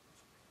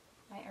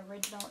 My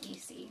original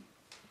EC.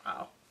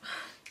 Oh.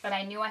 But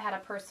I knew I had a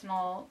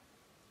personal.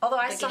 Although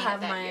I still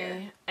have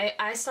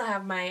I still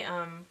have my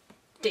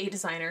day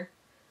designer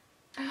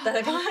that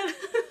I bought.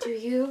 Do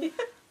you?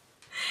 Yeah.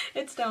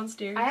 It's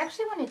downstairs. I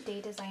actually want a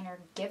day designer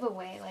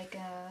giveaway, like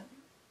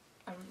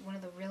one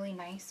of the really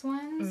nice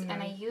ones,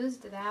 and I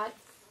used that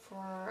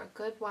for a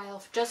good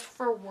while just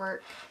for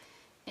work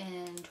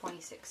in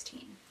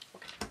 2016.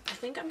 Okay. I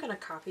think I'm going to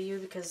copy you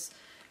because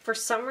for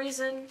some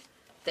reason,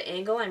 the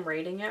angle I'm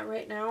writing at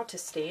right now to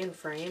stay in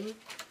frame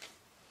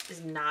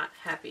is not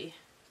happy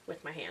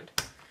with my hand.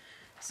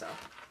 So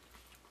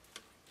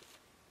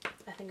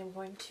I think I'm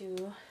going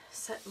to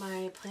set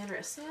my planner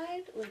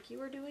aside like you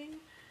were doing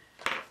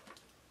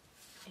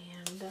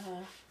and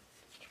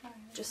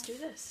just do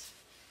this.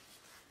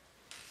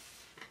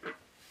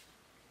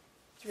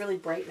 It's really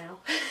bright now.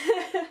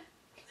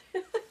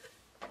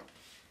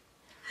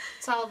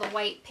 It's all the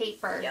white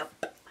paper. Yep.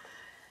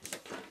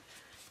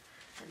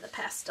 And the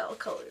pastel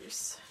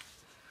colors.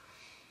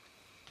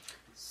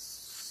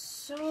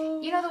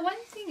 So... You know, the one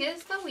thing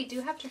is, though, we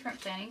do have different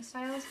planning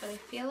styles, but I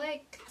feel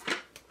like,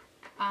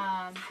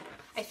 I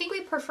think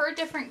we prefer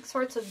different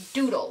sorts of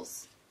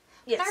doodles.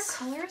 Yes. But our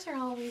colors are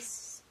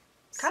always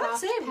kind of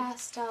soft the same.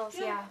 pastels,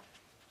 yeah.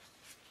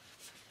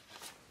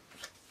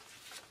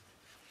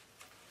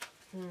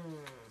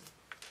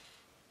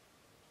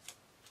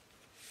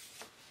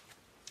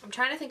 I'm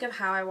trying to think of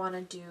how I want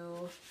to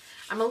do...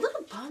 I'm a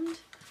little bummed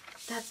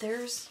that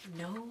there's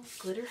no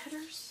glitter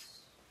headers.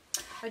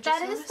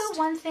 That is the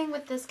one thing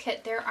with this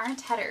kit. There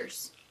aren't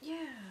headers.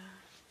 Yeah.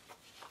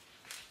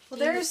 Well,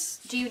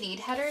 Do you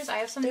need headers? I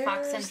have some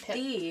Fox and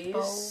Pip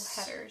bow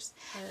headers.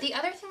 The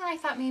other thing that I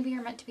thought maybe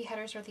are meant to be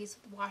headers are these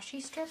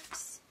washi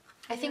strips.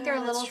 I think they're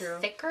a little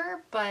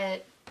thicker,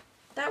 but...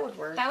 That would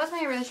work. That was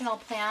my original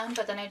plan,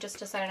 but then I just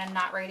decided I'm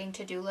not writing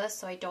to-do lists,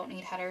 so I don't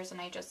need headers, and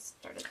I just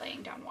started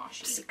laying down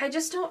washi. See, I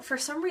just don't, for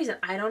some reason,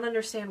 I don't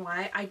understand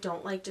why, I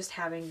don't like just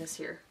having this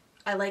here.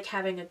 I like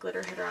having a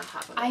glitter header on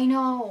top of it. I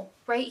know.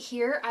 Right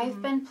here,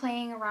 I've been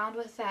playing around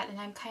with that, and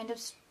I'm kind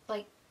of,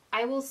 like,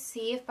 I will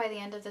see if by the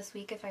end of this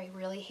week if I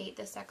really hate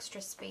this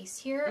extra space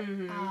here.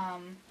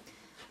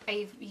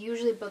 I've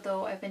usually, but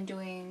though, I've been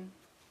doing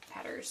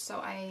headers, so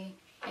I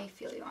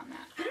feel you on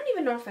that. I don't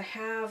even know if I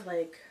have,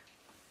 like...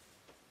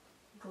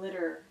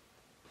 glitter.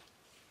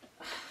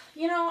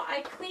 You know,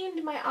 I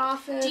cleaned my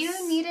office. Do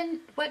you need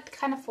what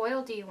kind of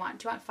foil do you want?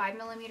 Do you want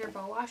 5mm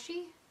bow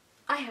washi?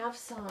 I have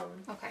some.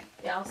 Okay.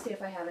 Yeah, I'll see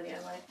if I have any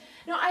online.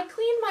 No, I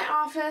cleaned my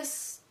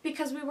office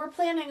because we were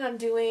planning on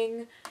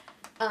doing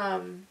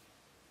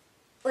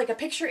like a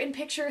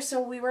picture-in-picture,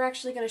 so we were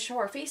actually going to show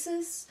our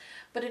faces,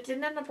 but it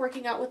didn't end up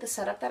working out with the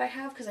setup that I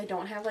have because I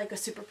don't have like a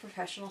super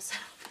professional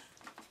setup.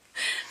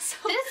 So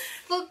this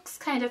looks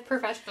kind of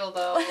professional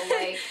though.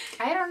 Like,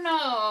 I don't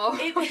know.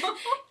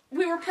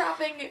 We were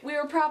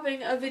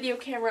propping a video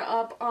camera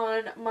up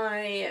on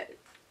my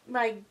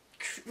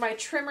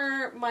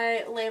trimmer,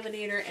 my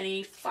laminator, and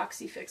a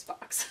Foxy Fix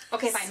box.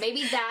 Okay, fine.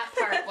 Maybe that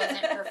part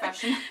wasn't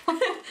professional.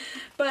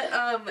 But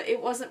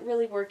it wasn't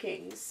really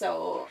working,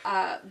 so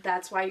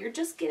that's why you're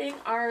just getting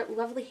our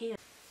lovely hand.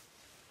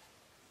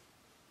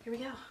 Here we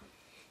go.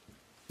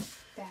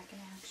 Back in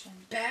action.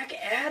 Back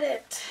at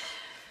it.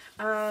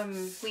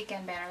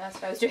 Weekend banner, that's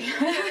what I was doing.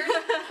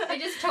 I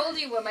just told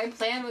you what my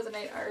plan was and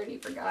I'd already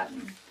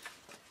forgotten.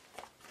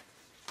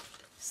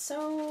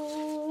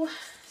 So,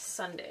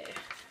 Sunday.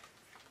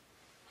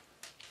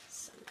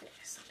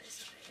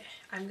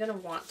 I'm gonna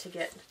want to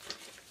get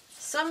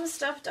some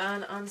stuff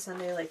done on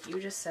Sunday like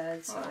you just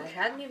said, so I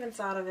hadn't even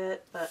thought of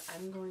it, but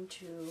I'm going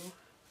to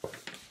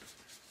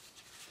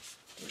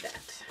do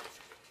that.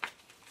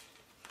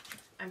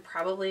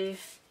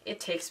 It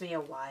takes me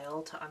a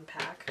while to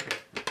unpack.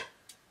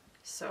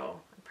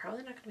 So, I'm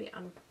probably not going to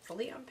be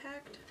fully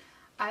unpacked.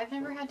 I've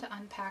never had to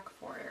unpack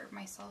for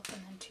myself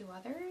and then 2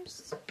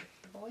 others,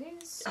 the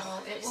boys. So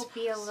it will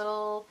be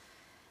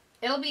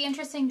it'll be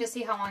interesting to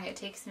see how long it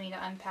takes me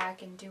to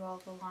unpack and do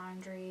all the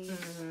laundry.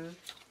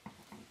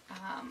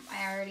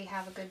 I already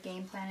have a good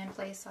game plan in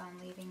place on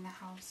leaving the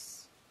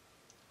house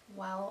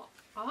well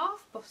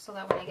off, so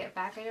that when I get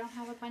back I don't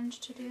have a bunch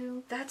to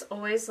do. That's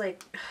always,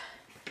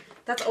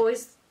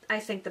 I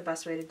think, the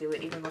best way to do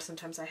it, even though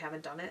sometimes I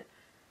haven't done it.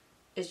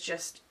 Is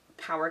just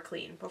power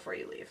clean before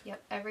you leave.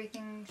 Yep,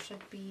 everything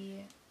should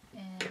be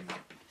in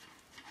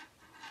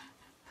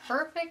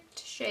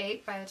perfect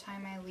shape by the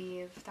time I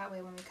leave. That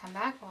way when we come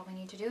back, all we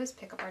need to do is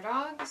pick up our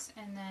dogs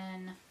and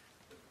then...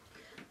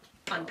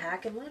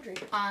 Unpack and laundry.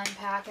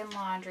 Unpack and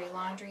laundry.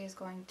 Laundry is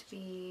going to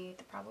be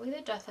probably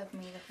the death of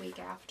me the week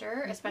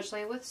after,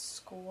 especially with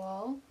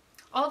school.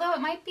 Although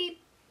it might be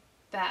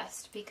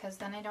best because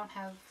then I don't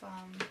have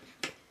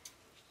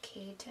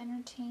Cade to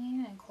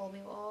entertain, and Colby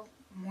will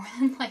more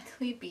than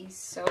likely be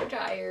so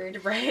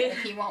tired that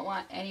he won't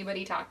want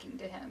anybody talking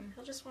to him.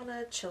 He'll just want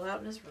to chill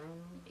out in his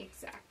room.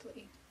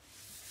 Exactly.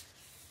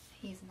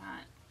 He's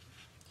not.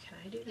 Can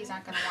I do that? He's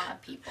not going to want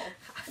a people.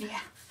 Yeah.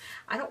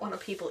 I don't want a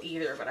people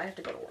either, but I have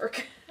to go to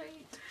work.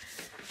 Right.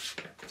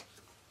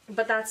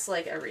 But that's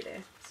like every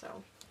day,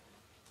 so.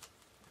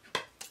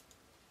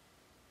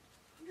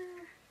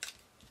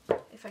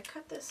 If I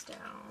cut this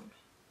down.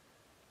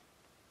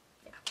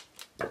 Yeah.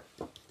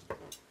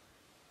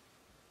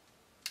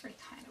 I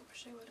kind of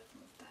wish I would have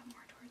moved that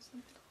more towards the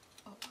middle.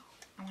 Oh well.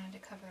 I wanted to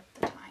cover up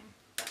the time.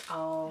 But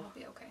oh. It'll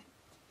be okay.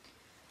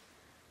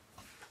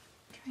 I'm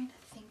trying to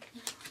think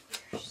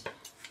now.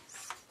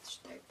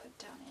 Should I put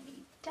down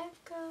any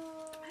deco?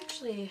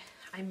 Actually,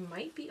 I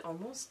might be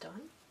almost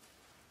done,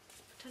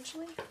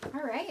 potentially.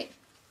 All right.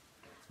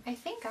 I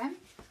think I'm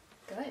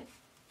good.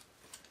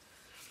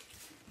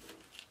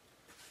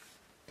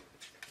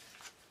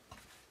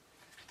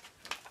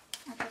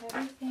 I got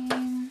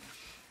everything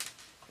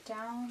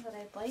down that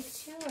I'd like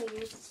to. I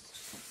used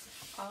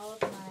all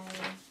of my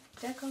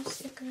deco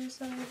stickers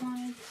that I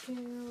wanted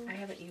to. I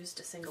haven't used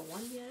a single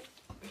one yet.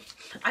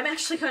 I'm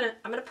actually gonna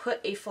put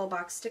a full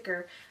box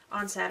sticker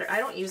on Saturday. I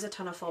don't use a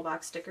ton of full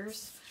box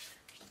stickers.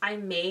 I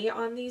may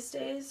on these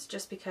days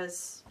just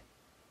because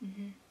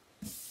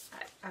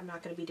I'm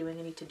not gonna be doing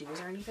any to-dos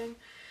or anything.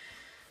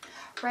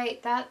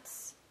 Right,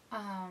 that's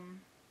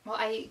well,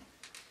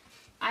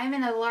 I'm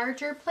in a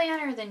larger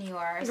planner than you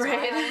are, so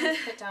right. I always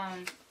put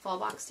down full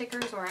box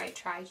stickers, or I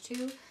try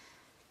to.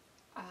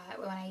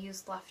 When I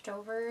use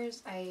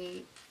leftovers, I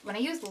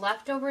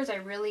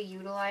really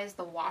utilize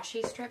the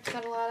washi strips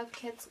that a lot of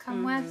kits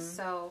come with,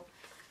 so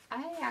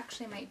I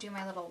actually might do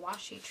my little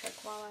washi trick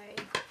while I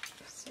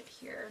sit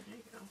here. There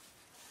you go.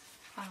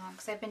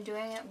 Because I've been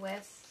doing it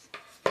with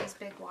these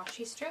big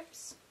washi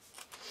strips.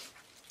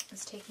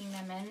 Just taking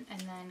them in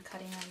and then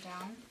cutting them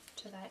down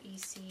to that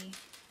EC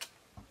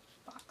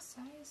box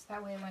size.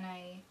 That way when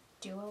I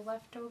do a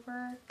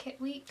leftover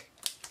kit week,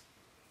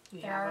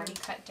 they're already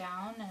cut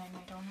down and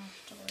I don't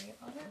have to worry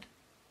about it.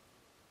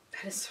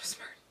 That is so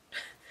smart.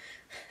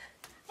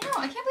 I know,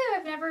 I can't believe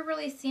I've never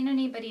really seen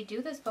anybody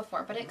do this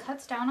before, but it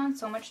cuts down on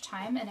so much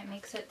time and it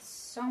makes it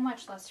so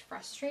much less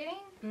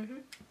frustrating.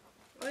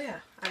 Oh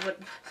yeah, I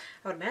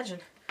would imagine.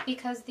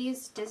 Because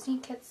these Disney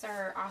kits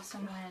are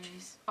awesome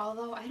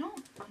although I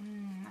don't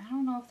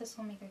know if this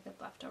will make a good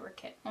leftover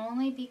kit,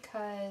 only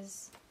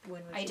because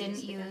I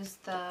didn't use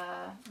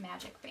the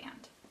magic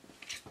band.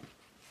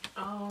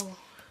 Oh.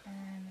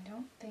 And I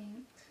don't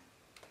think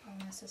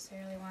I'll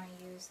necessarily want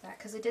to use that,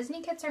 because the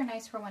Disney kits are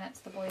nice for when it's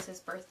the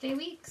boys' birthday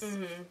weeks. But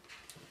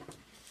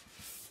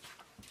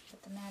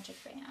the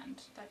magic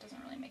band, that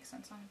doesn't really make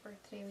sense on a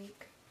birthday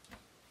week.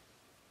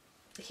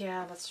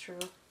 Yeah, that's true.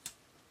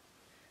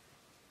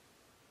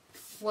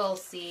 We'll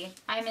see.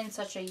 I'm in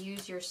such a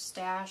use your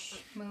stash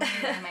mood,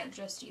 I might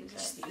just use it.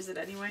 Just use it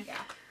anyway?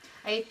 Yeah.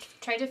 I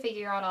tried to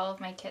figure out all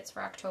of my kits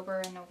for October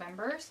and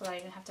November so that I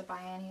didn't have to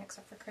buy any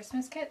except for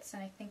Christmas kits,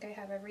 and I think I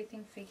have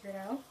everything figured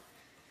out.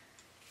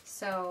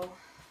 So,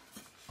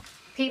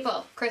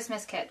 people,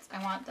 Christmas kits,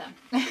 I want them.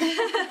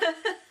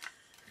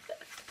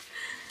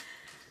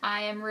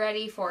 I am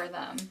ready for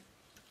them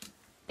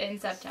in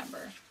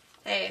September.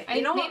 Hey,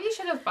 I maybe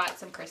should have bought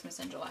some Christmas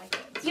in July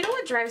kits. You know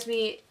what drives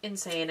me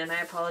insane, and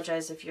I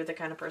apologize if you're the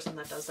kind of person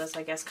that does this,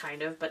 I guess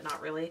kind of, but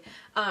not really.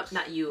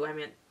 Not you, I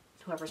mean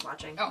whoever's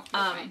watching. Oh,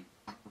 that's fine.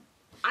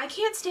 I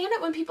can't stand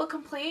it when people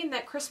complain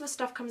that Christmas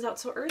stuff comes out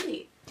so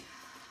early.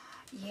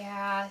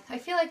 Yeah, I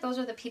feel like those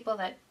are the people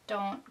that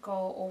don't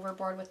go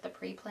overboard with the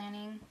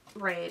pre-planning.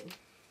 Right.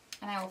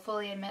 And I will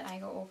fully admit I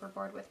go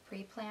overboard with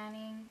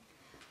pre-planning.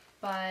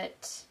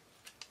 But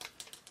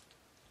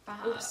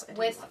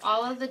with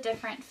all of the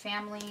different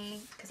family,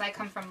 because I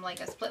come from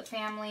like a split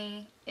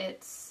family,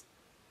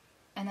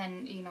 and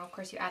then, you know, of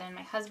course you add in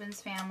my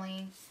husband's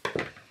family.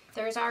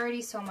 There's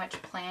already so much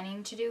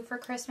planning to do for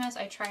Christmas.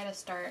 I try to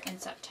start in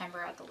September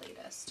at the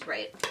latest.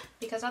 Right.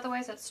 Because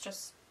otherwise it's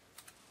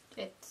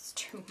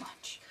too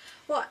much.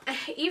 Well,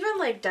 even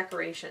like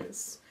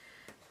decorations.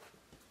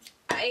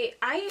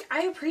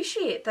 I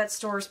appreciate that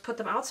stores put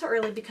them out so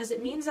early because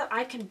it means that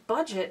I can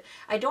budget.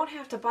 I don't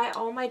have to buy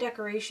all my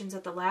decorations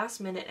at the last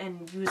minute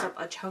and use up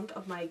a chunk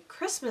of my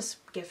Christmas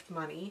gift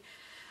money.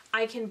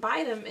 I can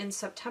buy them in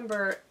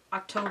September,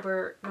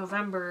 October,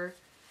 November,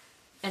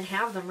 and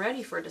have them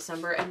ready for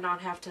December and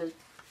not have to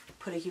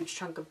put a huge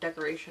chunk of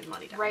decoration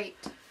money down. Right.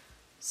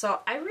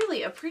 So I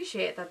really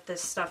appreciate that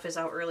this stuff is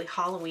out early.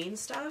 Halloween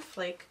stuff,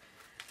 like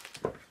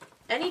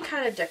any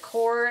kind of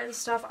decor and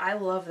stuff, I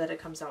love that it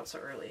comes out so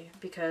early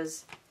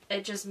because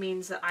it just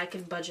means that I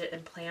can budget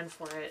and plan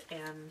for it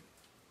and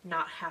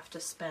not have to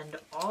spend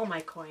all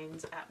my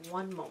coins at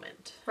one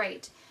moment.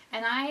 Right.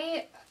 And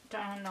I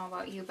don't know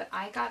about you, but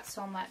I got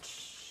so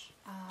much,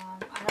 I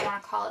don't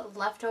want to call it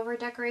leftover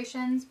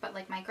decorations, but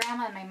like my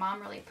grandma and my mom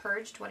really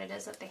purged what it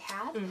is that they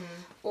had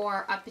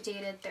or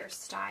updated their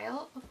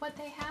style of what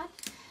they had.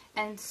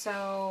 And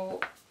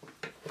so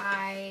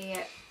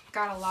I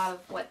got a lot of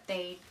what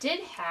they did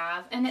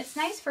have, and it's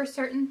nice for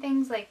certain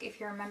things, like if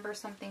you remember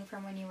something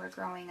from when you were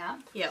growing up.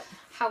 Yep.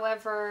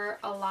 However,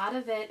 a lot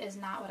of it is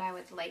not what I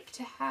would like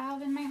to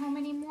have in my home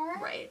anymore.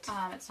 Right.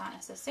 It's not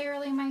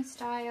necessarily my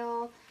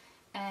style,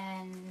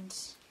 and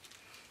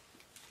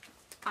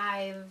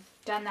I've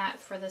done that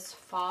for this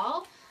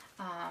fall.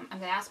 I'm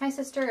going to ask my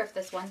sister if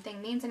this one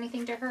thing means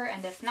anything to her,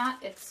 and if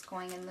not, it's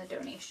going in the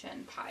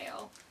donation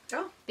pile.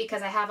 Oh.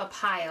 Because I have a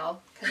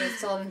pile, because I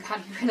still haven't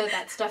gotten rid of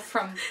that stuff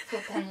from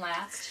flipping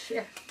last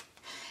year.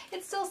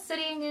 It's still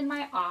sitting in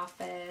my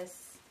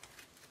office,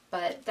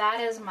 but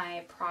that is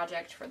my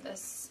project for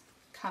this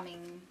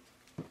coming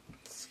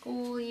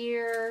school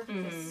year,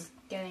 is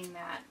getting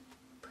that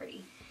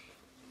pretty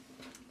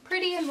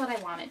and what I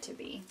want it to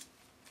be.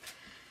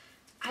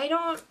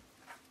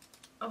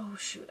 Oh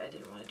shoot, I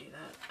didn't want to do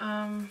that.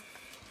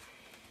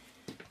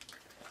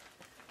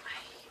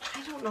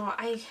 I don't know.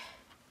 I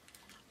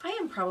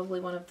am probably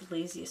one of the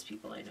laziest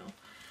people I know,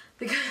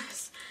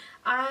 because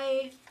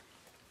I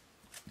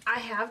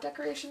have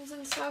decorations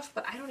and stuff,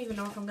 but I don't even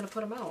know if I'm gonna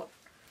put them out.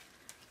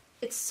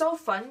 It's so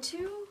fun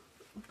to,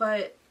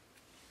 but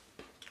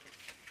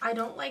I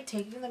don't like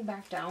taking them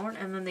back down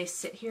and then they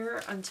sit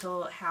here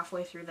until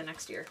halfway through the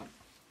next year.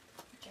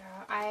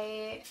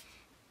 Yeah,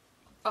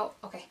 oh,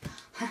 okay.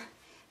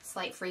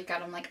 Slight freak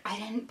out. I'm like, I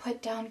didn't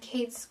put down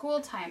Cade's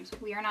school times.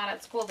 We are not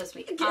at school this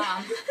week.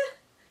 Yeah.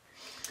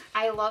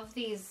 I love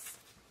these,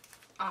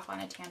 off on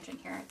a tangent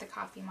here, the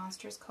Coffee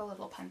Monsters Co.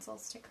 little pencil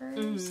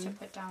stickers to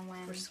put down when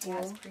he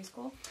has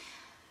preschool.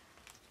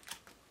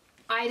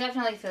 I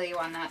definitely feel you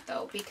on that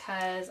though,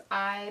 because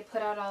I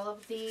put out all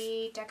of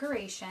the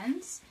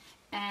decorations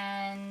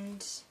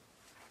and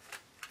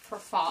for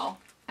fall,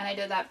 and I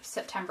did that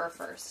September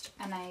 1st,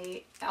 and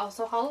I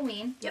also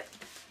Halloween. Yep.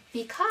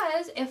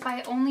 Because if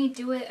I only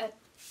do it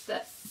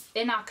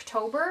in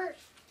October,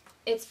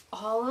 it's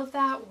all of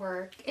that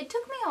work. It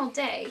took me all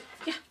day.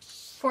 Yeah.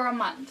 For a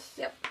month.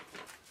 Yep.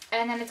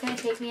 And then it's going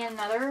to take me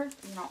another,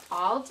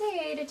 all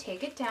day to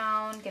take it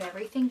down, get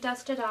everything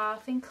dusted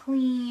off and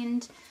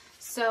cleaned.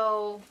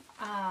 So,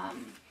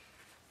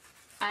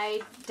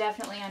 I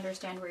definitely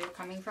understand where you're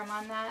coming from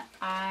on that.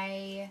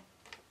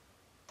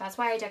 That's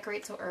why I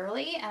decorate so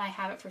early and I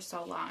have it for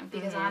so long.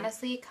 Because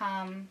honestly,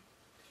 come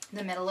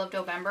the middle of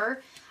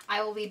November,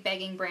 I will be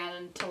begging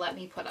Brandon to let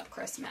me put up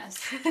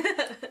Christmas.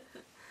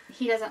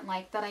 He doesn't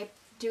like that I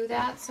do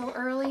that so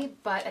early,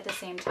 but at the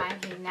same time,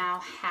 he now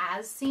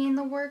has seen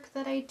the work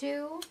that I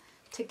do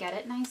to get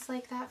it nice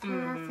like that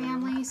for our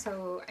family,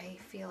 so I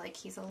feel like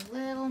he's a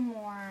little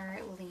more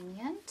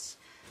lenient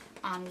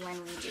on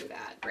when we do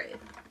that.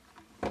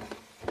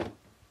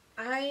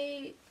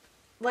 Right.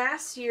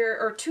 Last year,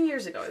 or 2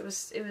 years ago, it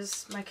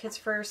was my kid's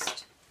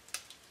first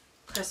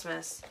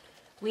Christmas.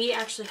 We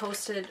actually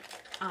hosted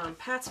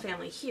Pat's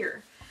family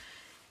here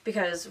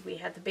because we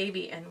had the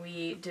baby and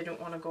we didn't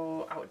want to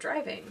go out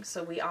driving.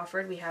 So we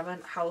have a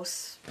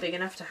house big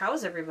enough to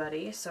house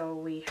everybody, so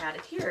we had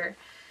it here.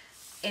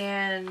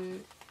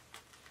 And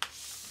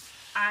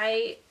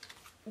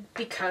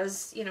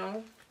because,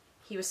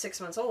 he was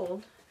 6 months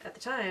old at the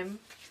time,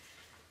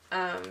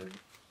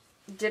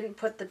 didn't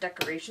put the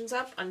decorations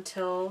up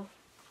until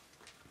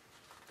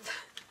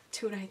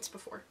 2 nights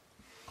before.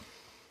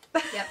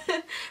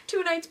 Yep.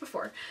 2 nights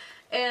before.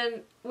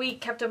 And we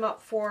kept them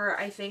up for,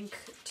 I think,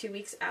 2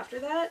 weeks after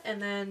that,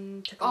 and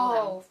then took them down.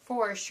 Oh,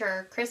 for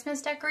sure.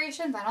 Christmas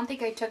decorations, I don't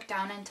think I took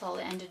down until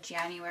the end of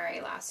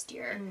January last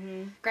year.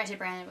 Granted,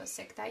 Brandon was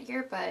sick that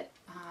year, but,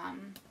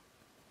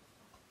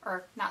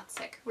 or not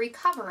sick,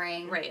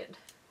 recovering. Right.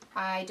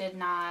 I did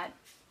not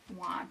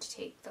want to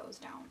take those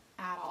down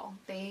at all.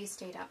 They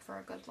stayed up for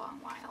a good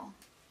long while.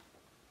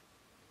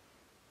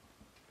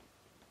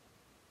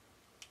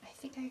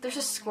 There's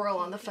a squirrel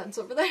on the fence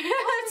over there.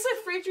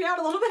 It freaked me out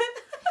a little bit.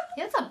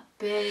 Yeah, that's a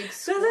big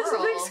squirrel. That's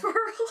a big squirrel.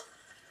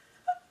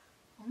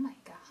 Oh my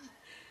god.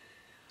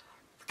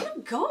 Let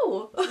him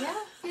go.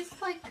 Yeah,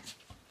 it's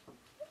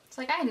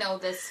like, I know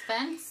this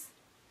fence.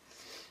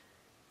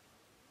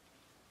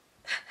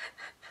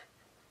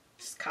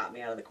 Just caught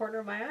me out of the corner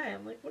of my eye.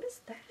 I'm like, what is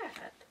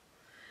that?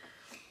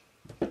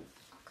 Okay,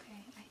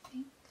 I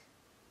think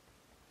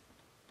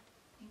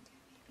that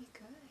may be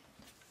good.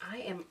 I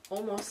am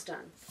almost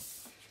done.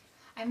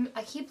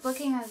 I keep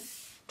looking at,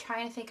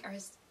 trying to think,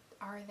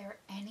 are there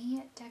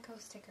any deco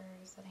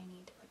stickers that I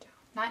need to put down?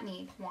 Not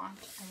need, want.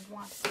 I would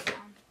want to put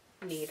down.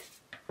 Need.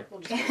 We'll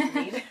just go with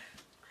need.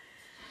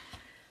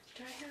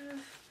 Do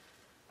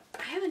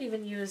I haven't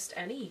even used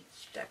any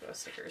deco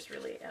stickers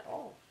really at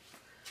all.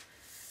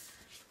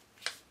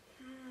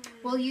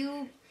 Will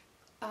you,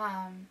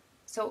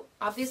 so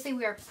obviously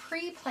we are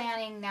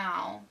pre-planning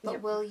now, but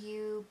Yep. will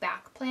you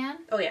back plan?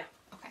 Oh yeah.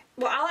 Okay.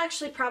 Well,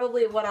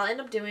 what I'll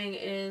end up doing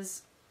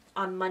is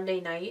on Monday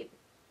night,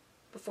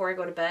 before I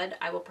go to bed,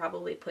 I will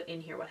probably put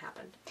in here what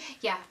happened.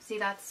 Yeah, see,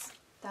 that's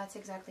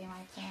exactly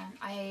my plan.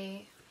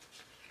 I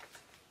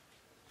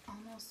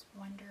almost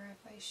wonder if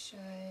I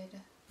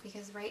should,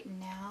 because right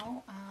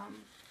now,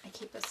 I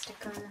keep a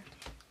sticker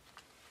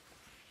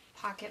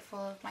pocket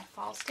full of my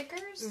fall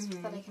stickers so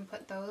that I can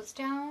put those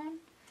down.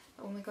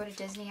 But when we go to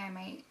Disney, I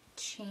might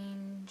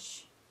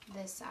change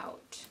this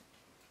out.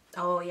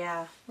 Oh,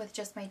 yeah. With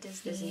just my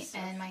Disney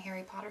and my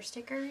Harry Potter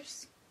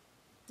stickers.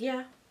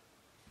 Yeah.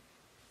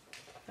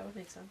 That would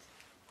make sense.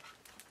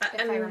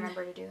 If I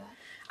remember to do that.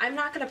 I'm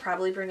not going to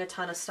probably bring a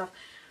ton of stuff.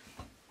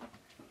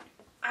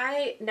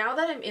 Now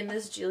that I'm in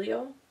this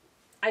Gilio,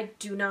 I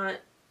do not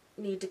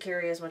need to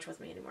carry as much with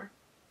me anymore.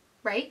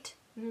 Right?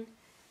 Mm-hmm.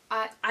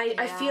 Yeah.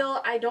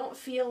 I don't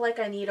feel like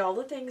I need all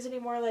the things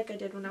anymore like I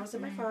did when I was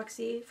in my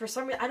Foxy. For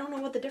some reason, I don't know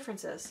what the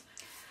difference is.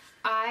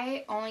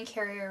 I only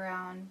carry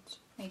around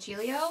my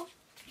Gilio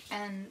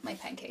and my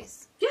pen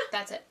case. Yeah.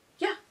 That's it.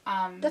 Yeah.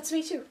 That's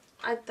me too.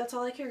 That's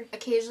all I carry.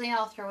 Occasionally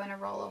I'll throw in a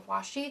roll of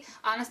washi.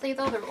 Honestly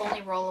though, the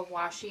only roll of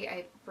washi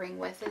I bring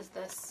with is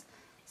this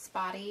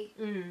spotty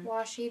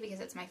washi because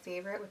it's my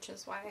favorite, which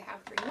is why I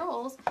have 3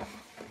 rolls.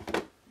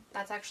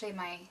 That's actually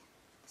my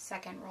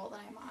second roll that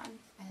I'm on,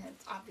 and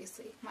it's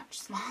obviously much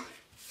smaller.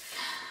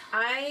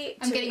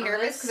 I'm getting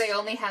nervous because I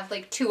only have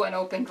like 2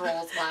 unopened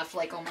rolls left.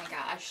 Like, oh my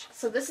gosh.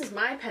 So this is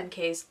my pen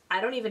case.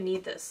 I don't even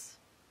need this.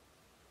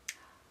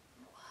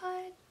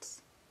 What?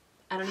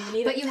 I don't even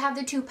need it. But you have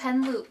the 2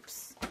 pen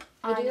loops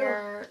on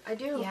your... I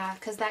do. Yeah,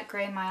 because that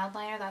gray mild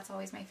liner, that's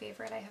always my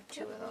favorite. I have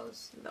 2 of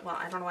those. Well,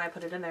 I don't know why I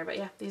put it in there, but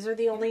yeah, these are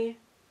the only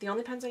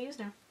pens I use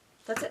now.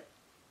 That's it.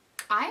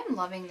 I am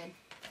loving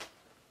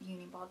the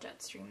Uniball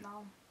Jetstream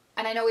though.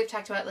 And I know we've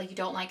talked about, like, you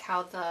don't like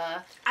how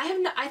the...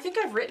 I think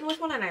I've written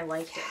with one and I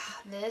liked it.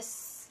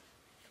 This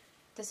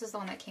is the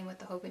one that came with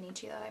the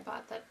Hobonichi that I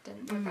bought that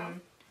didn't work out.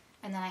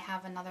 And then I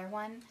have another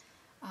one.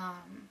 I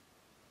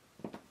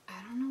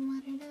don't know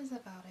what it is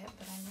about it,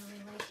 but I'm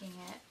really liking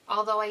it.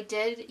 Although I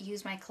did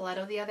use my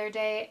Coletto the other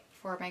day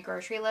for my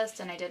grocery list,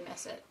 and I did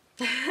miss it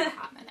for a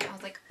hot minute. I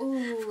was like,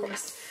 ooh,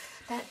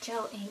 that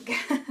gel ink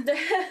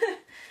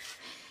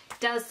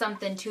does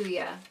something to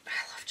you. I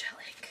love gel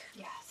ink.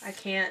 Yes.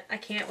 I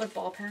can't with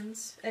ball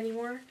pens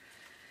anymore.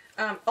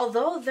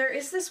 Although there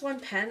is this one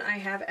pen I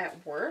have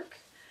at work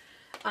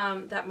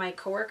that my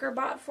coworker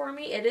bought for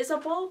me. It is a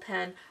ball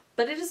pen,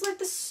 but it is like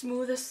the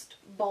smoothest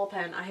ball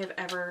pen I have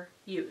ever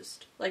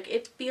used. Like,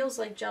 it feels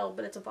like gel,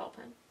 but it's a ball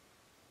pen.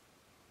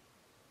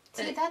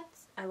 See,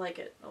 I like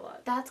it a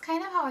lot. That's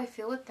kind of how I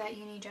feel with that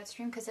Uni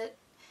Jetstream, because is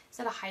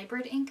it a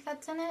hybrid ink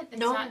that's in it? It's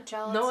not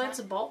gel. No, it's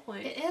a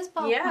ballpoint. It is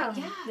ballpoint. Yeah.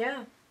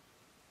 Yeah.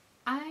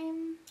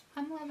 I'm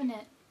loving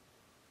it.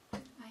 I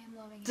am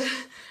loving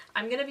it.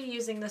 I'm gonna be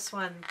using this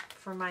one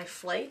for my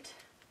flight.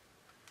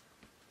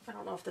 I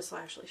don't know if this will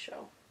actually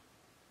show.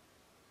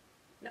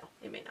 No,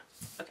 it may not.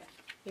 Okay,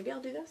 maybe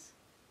I'll do this.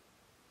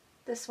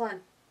 This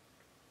one.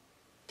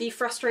 The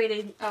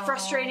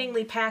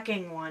frustratingly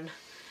packing one.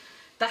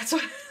 That's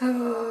what.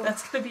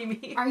 That's gonna be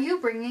me. Are you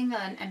bringing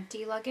an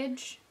empty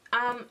luggage?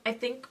 I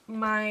think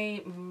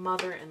my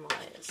mother-in-law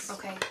is.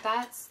 Okay,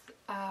 that's.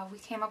 We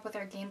came up with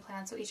our game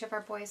plan. So each of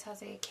our boys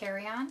has a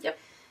carry-on. Yep.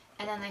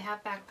 And then they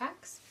have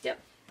backpacks. Yep.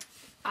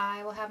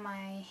 I will have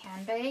my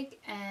handbag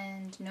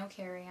and no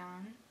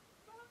carry-on,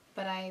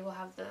 but I will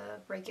have the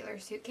regular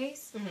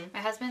suitcase. My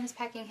husband is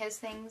packing his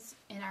things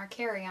in our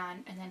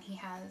carry-on, and then he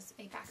has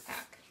a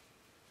backpack.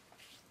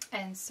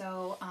 And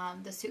so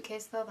the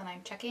suitcase, though, that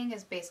I'm checking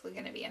is basically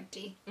going to be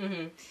empty.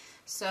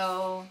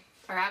 So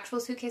our actual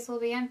suitcase will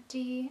be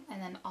empty,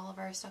 and then all of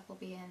our stuff will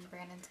be in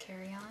Brandon's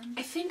carry-on.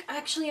 I think,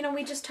 actually, you know,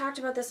 we just talked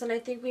about this, and I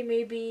think we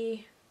may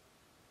be...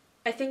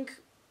 I think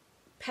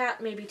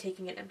Pat may be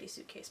taking an empty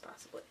suitcase,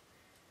 possibly.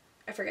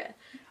 I forget.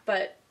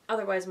 But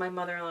otherwise, my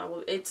mother-in-law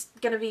will... It's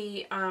going to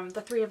be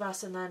the 3 of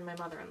us and then my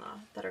mother-in-law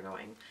that are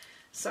going.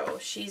 So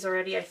she's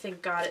already, I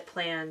think, got it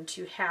planned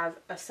to have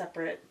a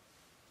separate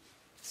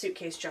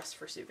suitcase just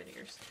for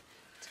souvenirs.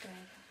 That's good.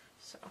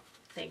 So,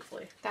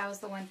 thankfully. That was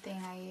the one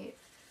thing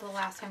the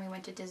last time we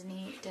went to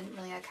Disney didn't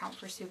really account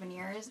for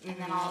souvenirs, and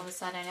then all of a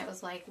sudden it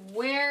was like,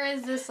 where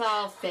is this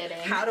all fitting?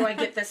 How do I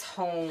get this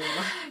home?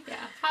 Yeah.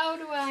 How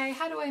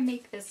do I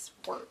make this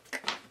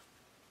work?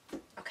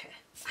 Okay.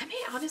 I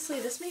may, honestly,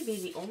 this may be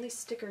the only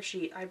sticker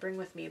sheet I bring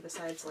with me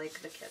besides, like,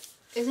 the kit.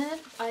 Isn't it?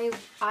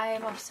 I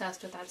am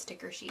obsessed with that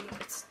sticker sheet.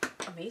 It's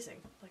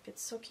amazing. Like,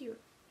 it's so cute.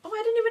 Oh,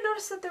 I didn't even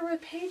notice that there were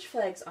page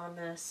flags on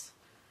this.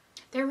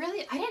 They're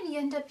really... I didn't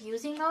end up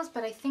using those,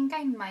 but I think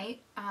I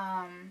might,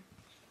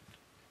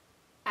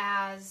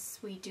 as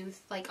we do,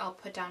 like, I'll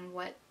put down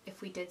what,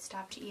 if we did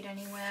stop to eat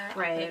anywhere, I'll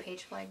put a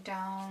page flag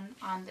down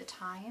on the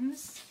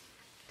times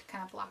to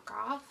kind of block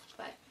off,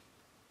 but...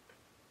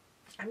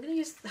 I'm going to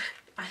use...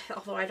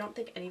 although I don't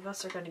think any of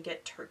us are going to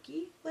get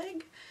turkey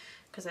leg,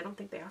 because I don't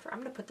think they offer... I'm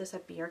going to put this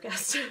at Be Our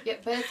Guest. Yeah,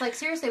 but it's like,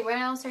 seriously, when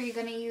else are you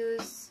going to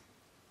use...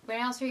 When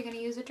else are you going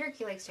to use a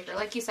turkey leg sticker?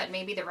 Like you said,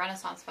 maybe the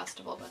Renaissance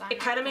Festival, but it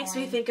kind of makes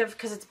me think of,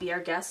 because it's Be Our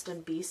Guest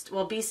and Beast.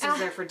 Well, Beast is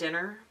there for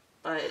dinner,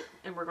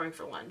 and we're going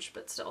for lunch,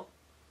 but still.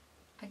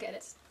 I get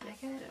it. I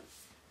get it.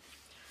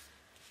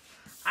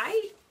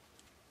 I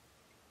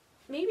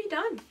may be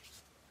done.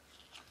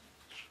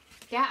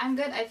 Yeah, I'm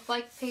good. I've,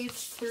 like, paged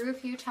through a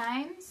few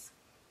times.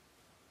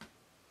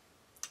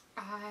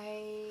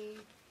 I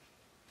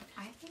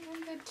think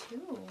I'm good, too.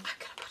 I'm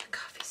gonna put a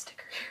coffee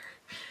sticker here.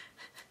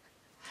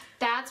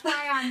 That's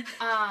why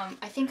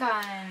I think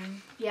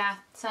on,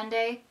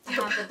 Sunday, I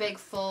have the big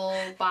full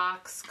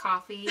box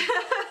coffee.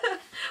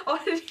 Oh,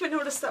 I didn't even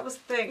notice that was a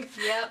thing.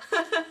 Yep.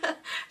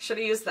 Should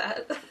have used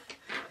that.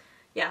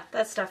 Yeah,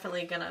 that's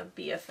definitely gonna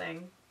be a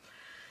thing.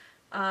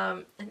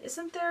 And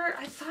isn't there,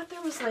 I thought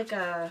there was like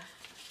a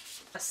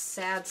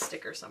sad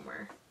sticker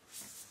somewhere.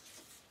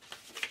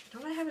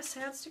 Don't I have a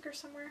sad sticker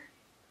somewhere?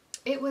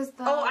 It was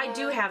the... Oh, I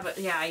do have it.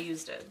 Yeah, I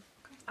used it.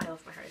 I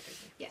left my heart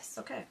thinking. Yes.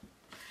 Okay.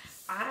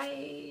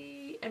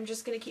 I am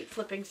just going to keep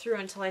flipping through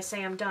until I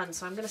say I'm done.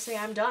 So I'm going to say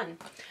I'm done.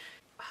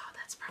 Oh,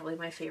 that's probably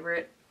my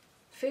favorite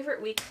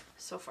week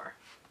so far.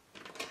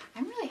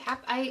 I'm really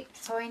happy.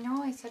 So I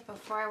know I said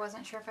before I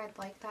wasn't sure if I'd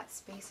like that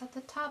space at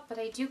the top, but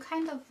I do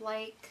kind of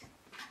like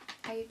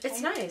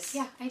It's nice.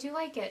 Yeah, I do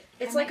like it.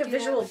 It's like a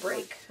visual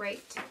break.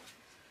 Right.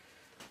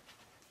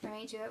 I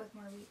might do that with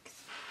more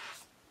weeks.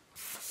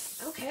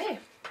 Okay.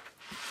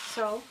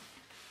 So,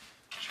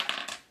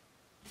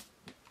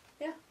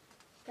 yeah,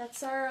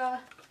 that's our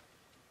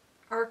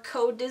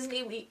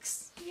co-Disney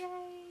weeks. Yay!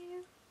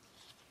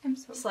 I'm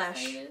so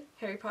excited.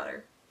 Harry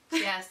Potter.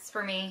 Yes,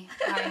 for me.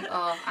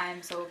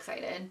 I'm so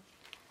excited.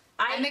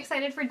 I'm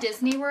excited for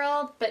Disney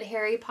World, but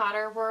Harry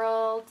Potter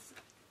World,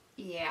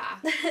 yeah.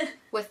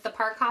 With the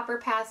park hopper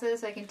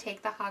passes, I can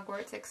take the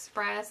Hogwarts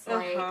Express.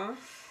 Like,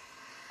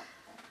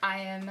 I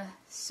am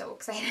so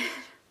excited.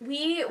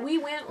 We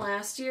went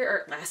last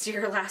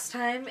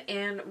time,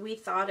 and we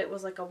thought it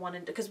was like a one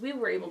and because we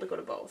were able to go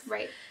to both.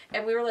 Right.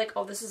 And we were like,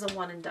 oh, this is a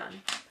one and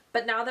done.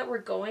 But now that we're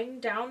going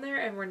down there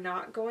and we're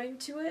not going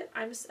to it,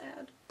 I'm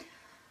sad.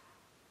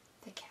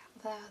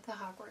 The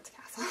Hogwarts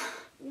castle.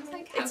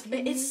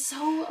 It's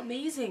so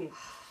amazing.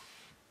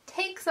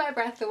 Takes my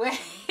breath away.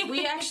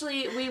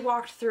 we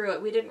walked through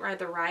it. We didn't ride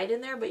the ride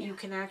in there, but you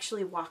can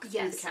actually walk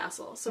through the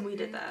castle. So we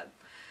did that.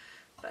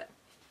 But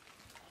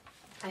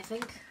I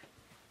think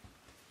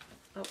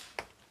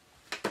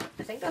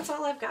that's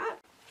all I've got.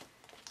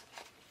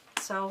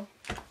 So,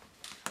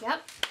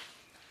 yep.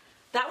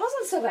 That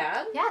wasn't so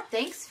bad. Yeah,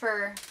 thanks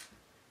for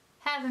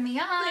having me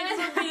on.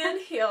 Thanks for being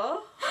here.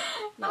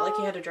 Not like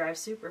you had to drive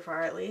super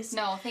far, at least.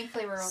 No,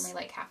 thankfully we're only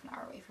like half an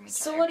hour away from each other.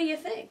 So what do you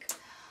think?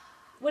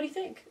 What do you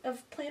think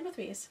of playing with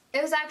me's?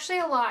 It was actually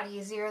a lot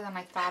easier than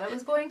I thought it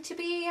was going to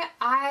be.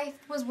 I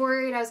was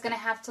worried I was going to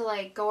have to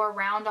like go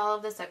around all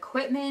of this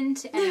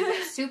equipment and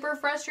get super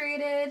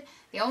frustrated.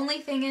 The only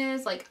thing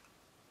is, like,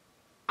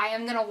 I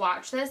am going to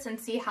watch this and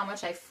see how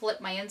much I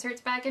flip my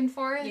inserts back and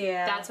forth.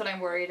 Yeah. That's what I'm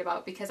worried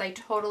about, because I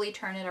totally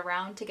turn it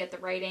around to get the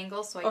right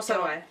angle so I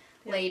don't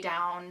lay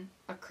down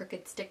a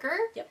crooked sticker.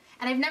 Yep.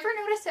 And I've never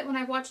noticed it when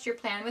I've watched your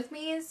plan with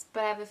me's,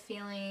 but I have a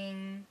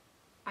feeling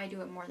I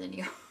do it more than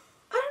you.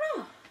 I don't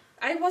know.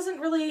 I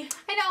wasn't really...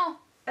 I know.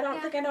 I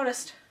don't think I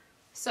noticed.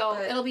 So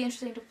it'll be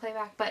interesting to play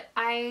back, but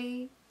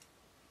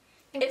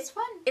it's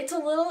fun. It's a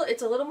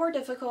little more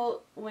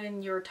difficult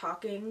when you're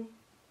talking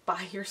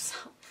by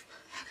yourself.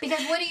 Because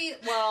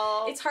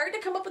it's hard to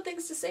come up with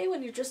things to say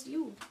when you're just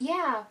you.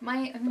 Yeah,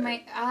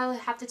 I'll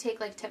have to take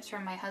like tips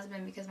from my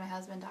husband, because my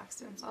husband talks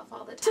to himself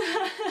all the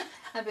time.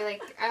 I'll be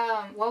like,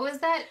 what was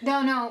that?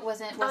 No, it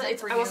wasn't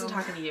for you. I wasn't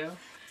talking to you.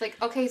 It's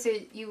like, okay, so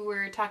you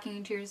were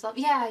talking to yourself.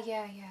 Yeah,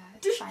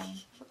 it's fine.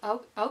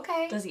 Oh,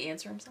 okay. Does he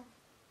answer himself?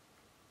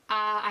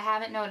 I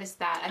haven't noticed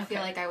that. I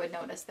feel like I would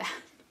notice that.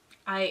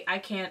 I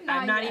can't.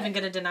 I'm not even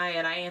going to deny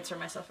it. I answer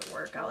myself at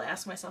work. I'll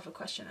ask myself a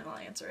question and I'll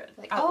answer it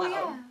like, out loud.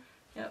 Yeah.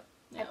 Yep.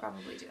 I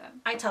probably do that.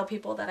 I tell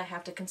people that I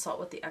have to consult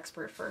with the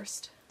expert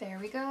first. There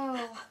we go.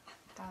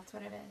 That's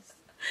what it is.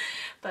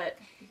 But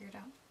figured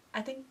out.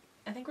 I think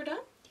we're done.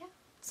 Yeah.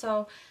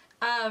 So,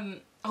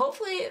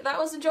 hopefully that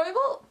was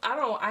enjoyable. I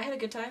don't know. I had a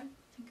good time.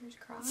 Fingers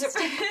crossed.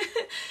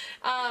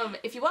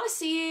 If you want to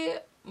see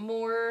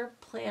more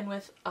Plan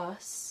With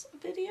Us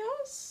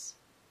videos,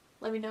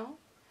 let me know.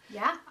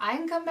 Yeah, I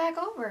can come back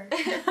over.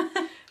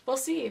 We'll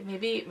see.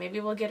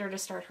 Maybe we'll get her to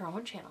start her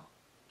own channel.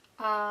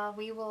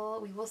 We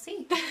will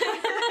see.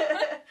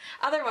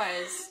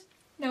 Otherwise,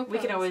 we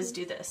can always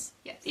do this.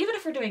 Yes. Even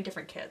if we're doing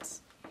different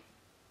kids.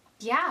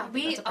 Yeah,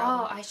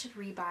 I should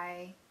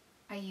rebuy.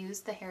 I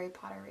used the Harry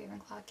Potter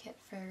Ravenclaw kit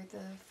for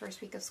the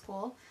first week of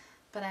school,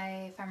 but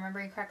if I'm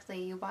remembering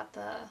correctly, you bought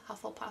the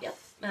Hufflepuff. Yep,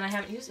 and I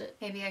haven't used it.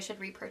 Maybe I should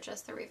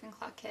repurchase the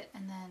Ravenclaw kit,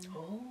 and then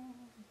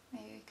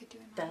maybe I could do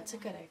another That's a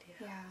good idea.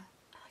 Yeah.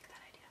 I like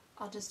that idea.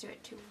 I'll just do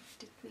it 2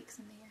 weeks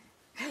in the year.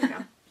 There you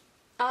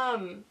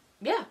go.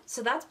 Yeah,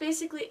 so that's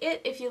basically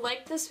it. If you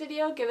liked this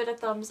video, give it a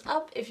thumbs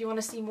up. If you want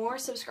to see more,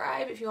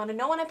 subscribe. If you want to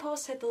know when I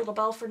post, hit the little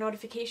bell for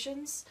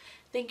notifications.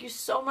 Thank you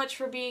so much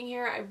for being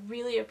here. I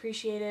really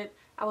appreciate it.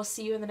 I will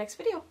see you in the next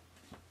video.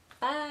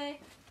 Bye!